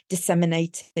been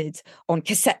disseminated on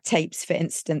cassette tapes, for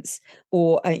instance,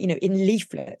 or, in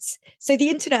leaflets. So the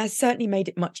internet has certainly made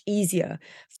it much easier.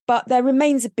 But there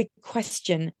remains a big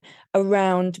question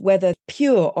around whether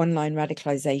pure online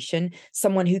radicalization,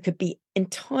 someone who could be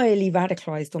entirely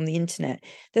radicalized on the internet,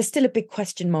 there's still a big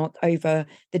question mark over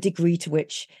the degree to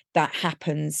which that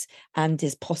happens and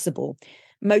is possible.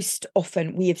 Most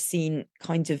often we have seen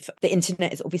the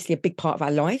internet is obviously a big part of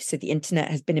our life. So the internet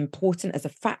has been important as a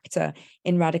factor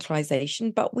in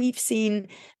radicalization, but we've seen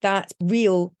that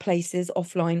real places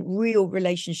offline, real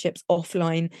relationships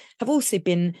offline have also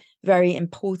been very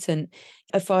important.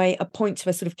 If I point to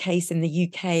a sort of case in the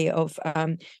UK of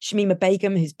Shamima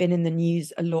Begum, who's been in the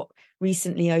news a lot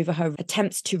recently over her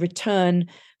attempts to return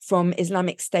from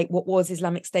Islamic State, what was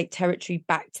Islamic State territory,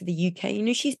 back to the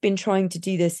UK. She's been trying to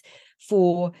do this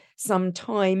for some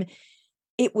time.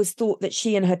 It was thought that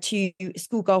she and her two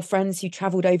schoolgirl friends who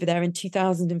travelled over there in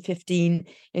 2015,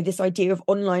 this idea of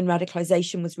online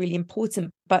radicalization was really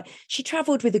important. But she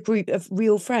travelled with a group of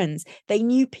real friends. They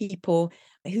knew people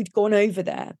who'd gone over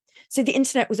there. So the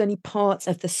internet was only part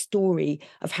of the story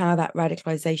of how that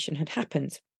radicalization had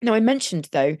happened. Now, I mentioned,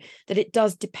 though, that it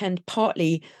does depend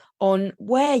partly on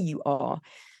where you are.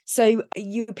 So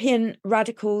European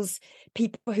radicals,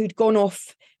 people who'd gone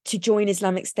off to join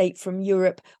Islamic State from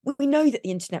Europe, we know that the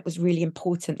internet was really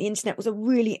important. The internet was a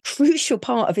really crucial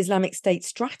part of Islamic State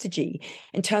strategy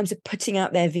in terms of putting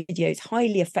out their videos,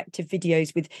 highly effective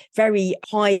videos with very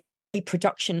high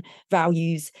production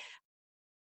values,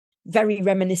 very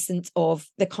reminiscent of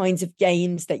the kinds of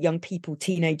games that young people,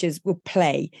 teenagers, will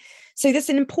play. So that's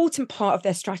an important part of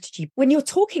their strategy. When you're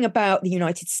talking about the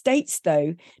United States,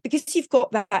 though, because you've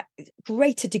got that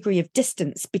greater degree of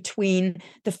distance between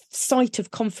the site of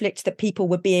conflict that people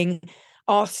were being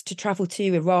asked to travel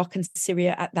to, Iraq and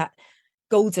Syria, at that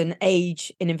golden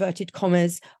age, in inverted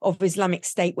commas, of Islamic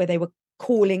State, where they were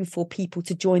calling for people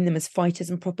to join them as fighters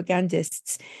and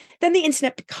propagandists, then the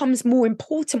internet becomes more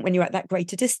important when you're at that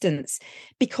greater distance,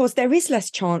 because there is less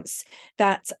chance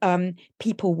that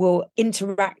people will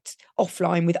interact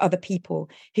offline with other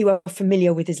people who are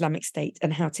familiar with Islamic State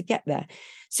and how to get there.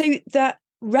 So that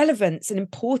relevance and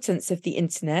importance of the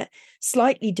internet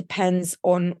slightly depends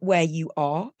on where you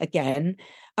are. Again,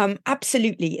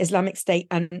 absolutely, Islamic State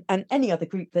and any other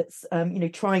group that's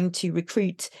trying to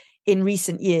recruit in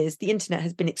recent years, the internet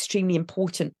has been extremely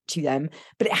important to them,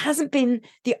 but it hasn't been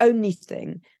the only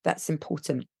thing that's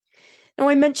important. Now,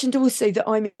 I mentioned also that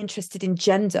I'm interested in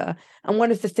gender, and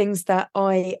one of the things that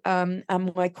I and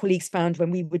my colleagues found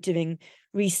when we were doing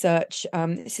research,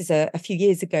 this is a few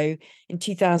years ago, in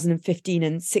 2015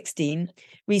 and 16,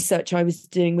 research I was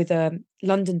doing with a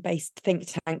London-based think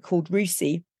tank called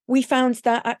RUSI, we found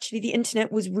that actually the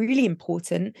internet was really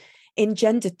important in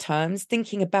gender terms,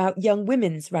 thinking about young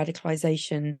women's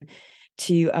radicalization.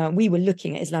 We were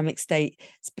looking at Islamic State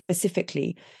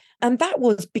specifically. And that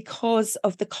was because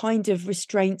of the kind of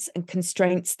restraints and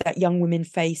constraints that young women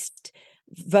faced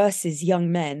versus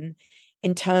young men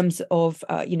in terms of,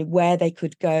 where they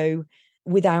could go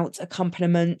without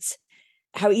accompaniment,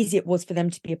 how easy it was for them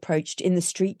to be approached in the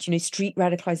street. Street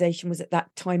radicalization was at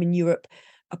that time in Europe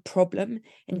a problem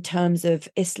in terms of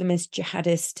Islamist,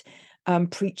 jihadist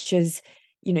preachers,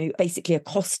 basically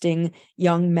accosting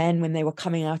young men when they were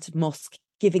coming out of mosque,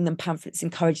 giving them pamphlets,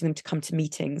 encouraging them to come to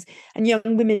meetings. And young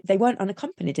women, they weren't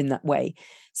unaccompanied in that way.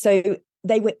 So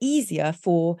they were easier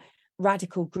for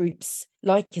radical groups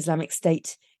like Islamic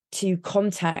State to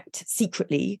contact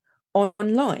secretly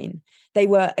online. They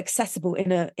were accessible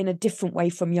in a different way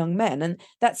from young men. And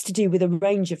that's to do with a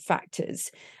range of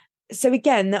factors. So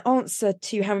again, the answer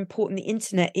to how important the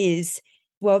internet is,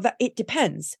 well, that it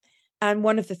depends. And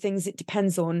one of the things it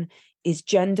depends on is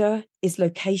gender, is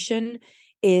location,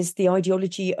 is the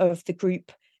ideology of the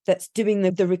group that's doing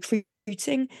the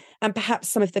recruiting, and perhaps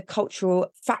some of the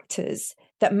cultural factors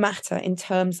that matter in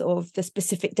terms of the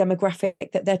specific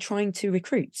demographic that they're trying to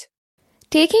recruit.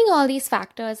 Taking all these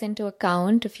factors into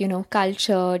account of,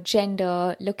 culture,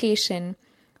 gender, location,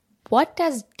 what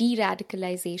does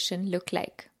de-radicalization look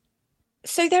like?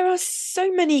 So there are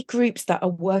so many groups that are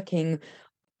working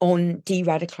on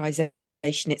de-radicalization.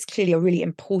 It's clearly a really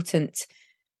important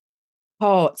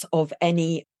part of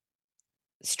any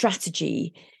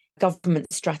strategy,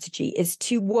 government strategy, is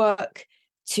to work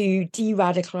to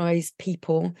de-radicalize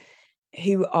people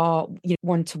who are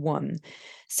one-to-one.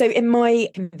 So in my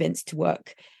convinced to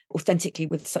work authentically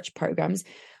with such programs,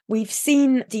 we've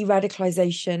seen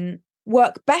de-radicalization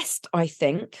work best, I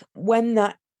think, when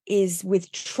that is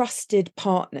with trusted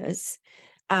partners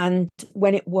and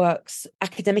when it works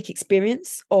academic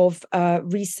experience of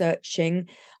researching.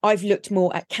 I've looked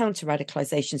more at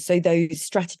counter-radicalization, so those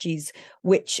strategies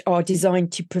which are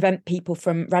designed to prevent people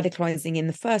from radicalizing in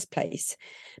the first place.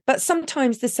 But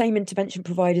sometimes the same intervention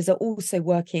providers are also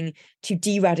working to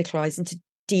de-radicalize and to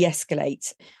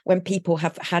de-escalate when people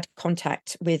have had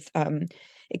contact with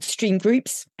extreme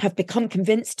groups, have become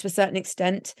convinced to a certain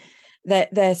extent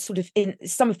that they're sort of in.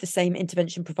 Some of the same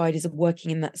intervention providers are working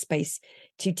in that space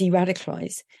to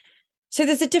de-radicalize. So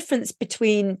there's a difference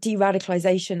between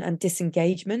de-radicalization and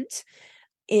disengagement.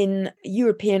 In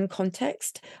European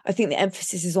context, I think the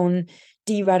emphasis is on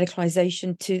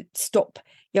de-radicalization to stop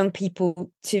young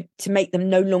people, to make them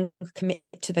no longer commit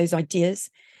to those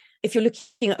ideas. If you're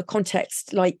looking at a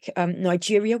context like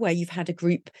Nigeria, where you've had a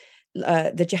group,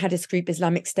 the jihadist group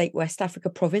Islamic State West Africa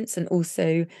Province, and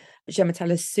also Jamaat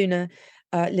al-Sunnah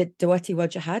Lidawati wal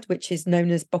Jihad, which is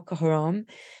known as Boko Haram.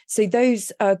 So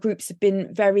those groups have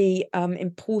been very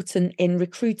important in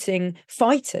recruiting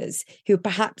fighters who are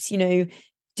perhaps,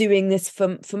 doing this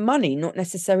for money, not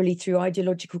necessarily through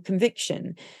ideological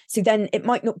conviction. So then it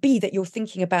might not be that you're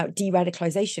thinking about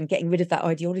de-radicalization, getting rid of that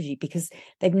ideology, because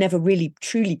they've never really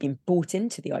truly been bought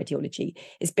into the ideology.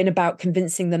 It's been about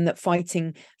convincing them that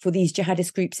fighting for these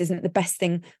jihadist groups isn't the best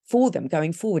thing for them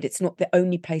going forward. It's not the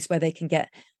only place where they can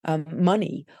get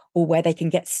money or where they can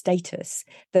get status.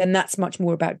 Then that's much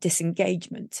more about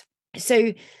disengagement.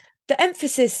 So the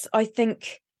emphasis, I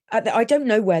think, I don't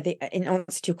know in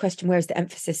answer to your question, where is the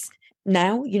emphasis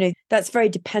now? That's very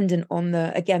dependent on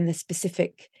the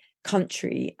specific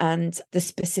country and the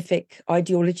specific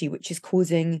ideology, which is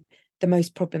causing the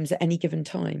most problems at any given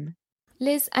time.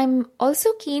 Liz, I'm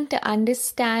also keen to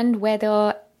understand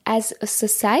whether, as a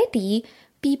society,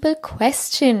 people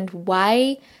questioned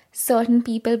why certain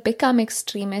people become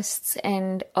extremists,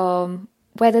 and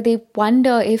whether they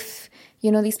wonder if,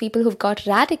 these people who've got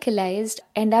radicalized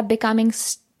end up becoming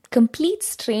complete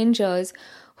strangers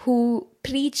who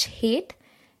preach hate.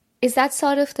 Is that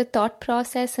sort of the thought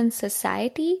process in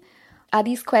society? Are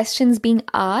these questions being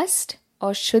asked,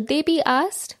 or should they be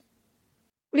asked?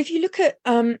 Well, if you look at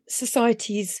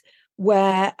societies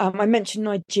where I mentioned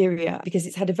Nigeria because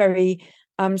it's had a very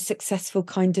successful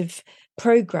kind of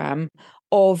program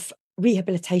of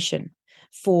rehabilitation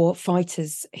for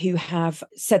fighters who have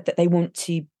said that they want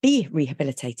to be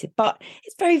rehabilitated. But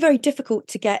it's very, very difficult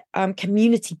to get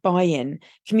community buy-in,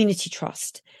 community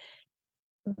trust.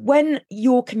 When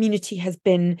your community has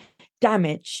been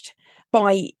damaged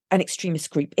by an extremist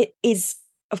group, it is,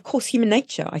 of course, human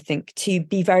nature, I think, to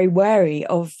be very wary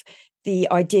of the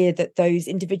idea that those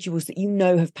individuals that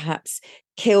have perhaps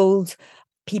killed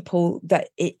people that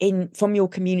from your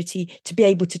community to be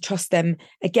able to trust them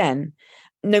again,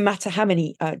 no matter how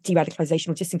many de-radicalization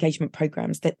or disengagement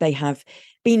programs that they have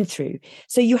been through.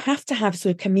 So you have to have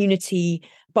sort of community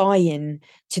buy-in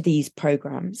to these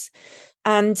programs.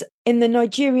 And in the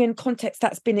Nigerian context,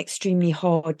 that's been extremely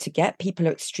hard to get. People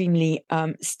are extremely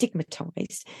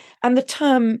stigmatized. And the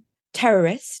term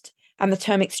terrorist and the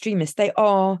term extremist, they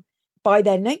are, by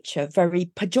their nature, very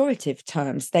pejorative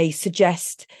terms. They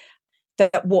suggest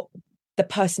that what the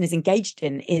person is engaged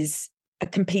in is a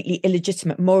completely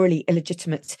illegitimate, morally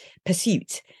illegitimate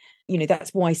pursuit. You know,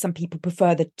 that's why some people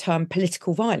prefer the term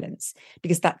political violence,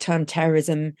 because that term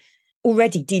terrorism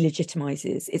already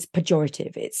delegitimizes. It's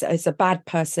pejorative. It's a bad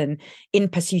person in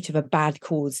pursuit of a bad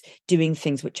cause doing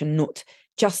things which are not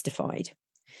justified.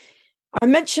 I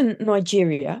mentioned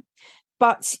Nigeria,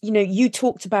 but, you know, you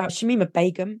talked about Shamima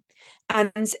Begum.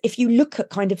 And if you look at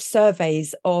kind of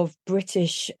surveys of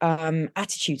British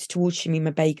attitudes towards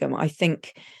Shamima Begum,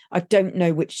 I don't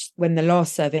know when the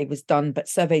last survey was done, but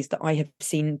surveys that I have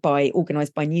seen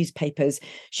organised by newspapers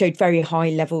showed very high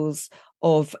levels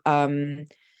of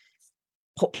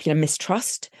popular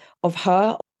mistrust of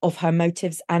her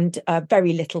motives, and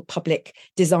very little public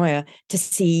desire to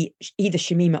see either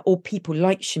Shamima or people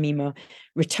like Shamima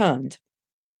returned.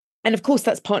 And of course,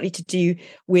 that's partly to do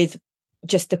with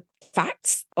just the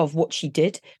facts of what she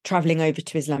did, traveling over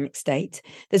to Islamic State.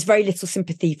 There's very little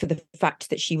sympathy for the fact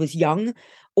that she was young,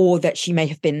 or that she may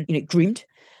have been, groomed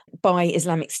by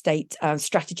Islamic State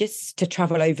strategists to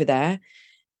travel over there.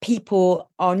 People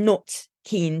are not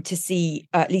keen to see,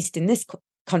 at least in this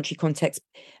country context,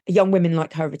 young women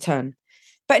like her return.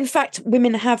 But in fact,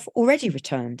 women have already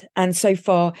returned, and so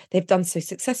far they've done so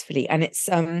successfully. And it's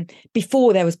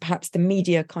before there was perhaps the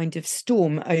media kind of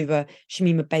storm over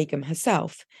Shamima Begum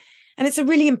herself. And it's a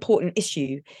really important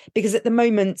issue, because at the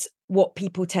moment, what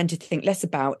people tend to think less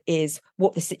about is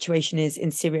what the situation is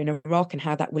in Syria and Iraq and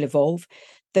how that will evolve.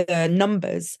 The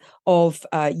numbers of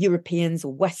Europeans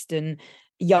or Western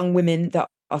young women that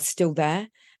are still there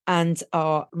and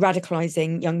are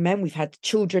radicalizing young men. We've had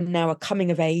children now are coming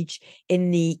of age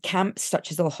in the camps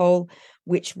such as Al-Hol,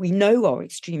 which we know are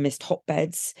extremist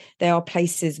hotbeds. They are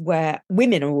places where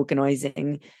women are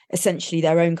organizing essentially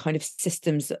their own kind of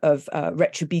systems of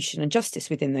retribution and justice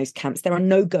within those camps. There are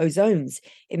no-go zones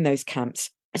in those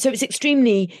camps. So it's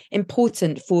extremely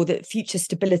important for the future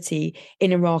stability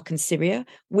in Iraq and Syria,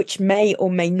 which may or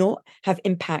may not have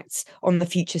impacts on the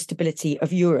future stability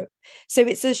of Europe. So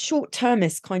it's a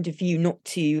short-termist kind of view not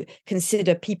to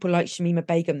consider people like Shamima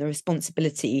Begum the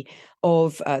responsibility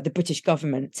of the British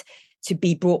government to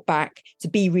be brought back, to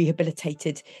be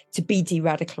rehabilitated, to be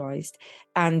de-radicalized,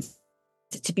 and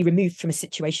to be removed from a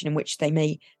situation in which they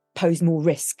may pose more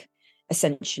risk,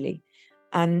 essentially.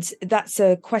 And that's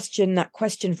a question, that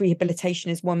question of rehabilitation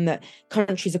is one that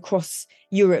countries across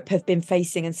Europe have been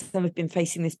facing, and some have been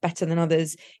facing this better than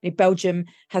others. Belgium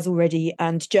has already,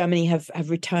 and Germany have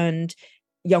returned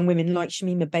young women like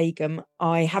Shamima Begum.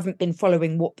 I haven't been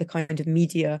following what the kind of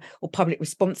media or public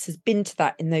response has been to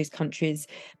that in those countries,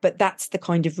 but that's the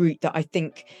kind of route that I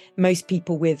think most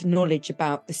people with knowledge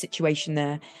about the situation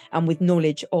there and with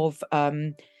knowledge of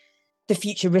the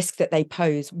future risk that they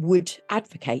pose would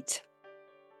advocate.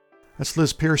 That's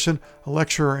Liz Pearson, a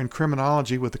lecturer in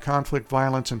criminology with the Conflict,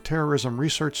 Violence and Terrorism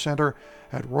Research Centre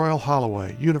at Royal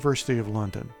Holloway, University of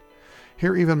London.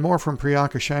 Hear even more from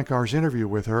Priyanka Shankar's interview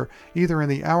with her, either in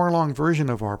the hour-long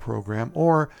version of our program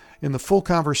or in the full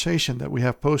conversation that we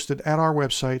have posted at our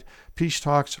website,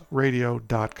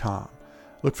 peacetalksradio.com.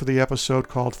 Look for the episode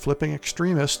called Flipping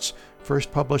Extremists,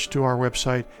 first published to our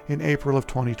website in April of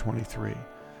 2023.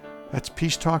 That's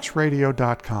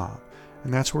peacetalksradio.com.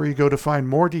 And that's where you go to find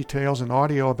more details and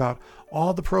audio about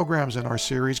all the programs in our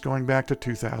series going back to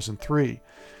 2003.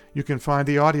 You can find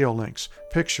the audio links,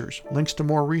 pictures, links to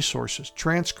more resources,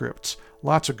 transcripts,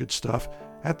 lots of good stuff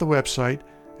at the website,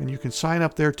 and you can sign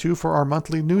up there too for our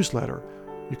monthly newsletter.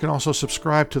 You can also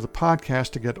subscribe to the podcast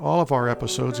to get all of our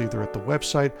episodes either at the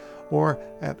website or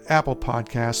at Apple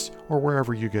Podcasts or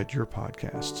wherever you get your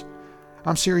podcasts.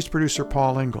 I'm series producer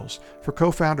Paul Ingalls. For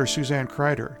co-founder Suzanne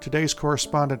Kreider, today's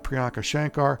correspondent Priyanka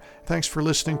Shankar, thanks for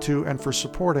listening to and for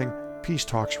supporting Peace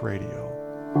Talks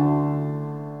Radio.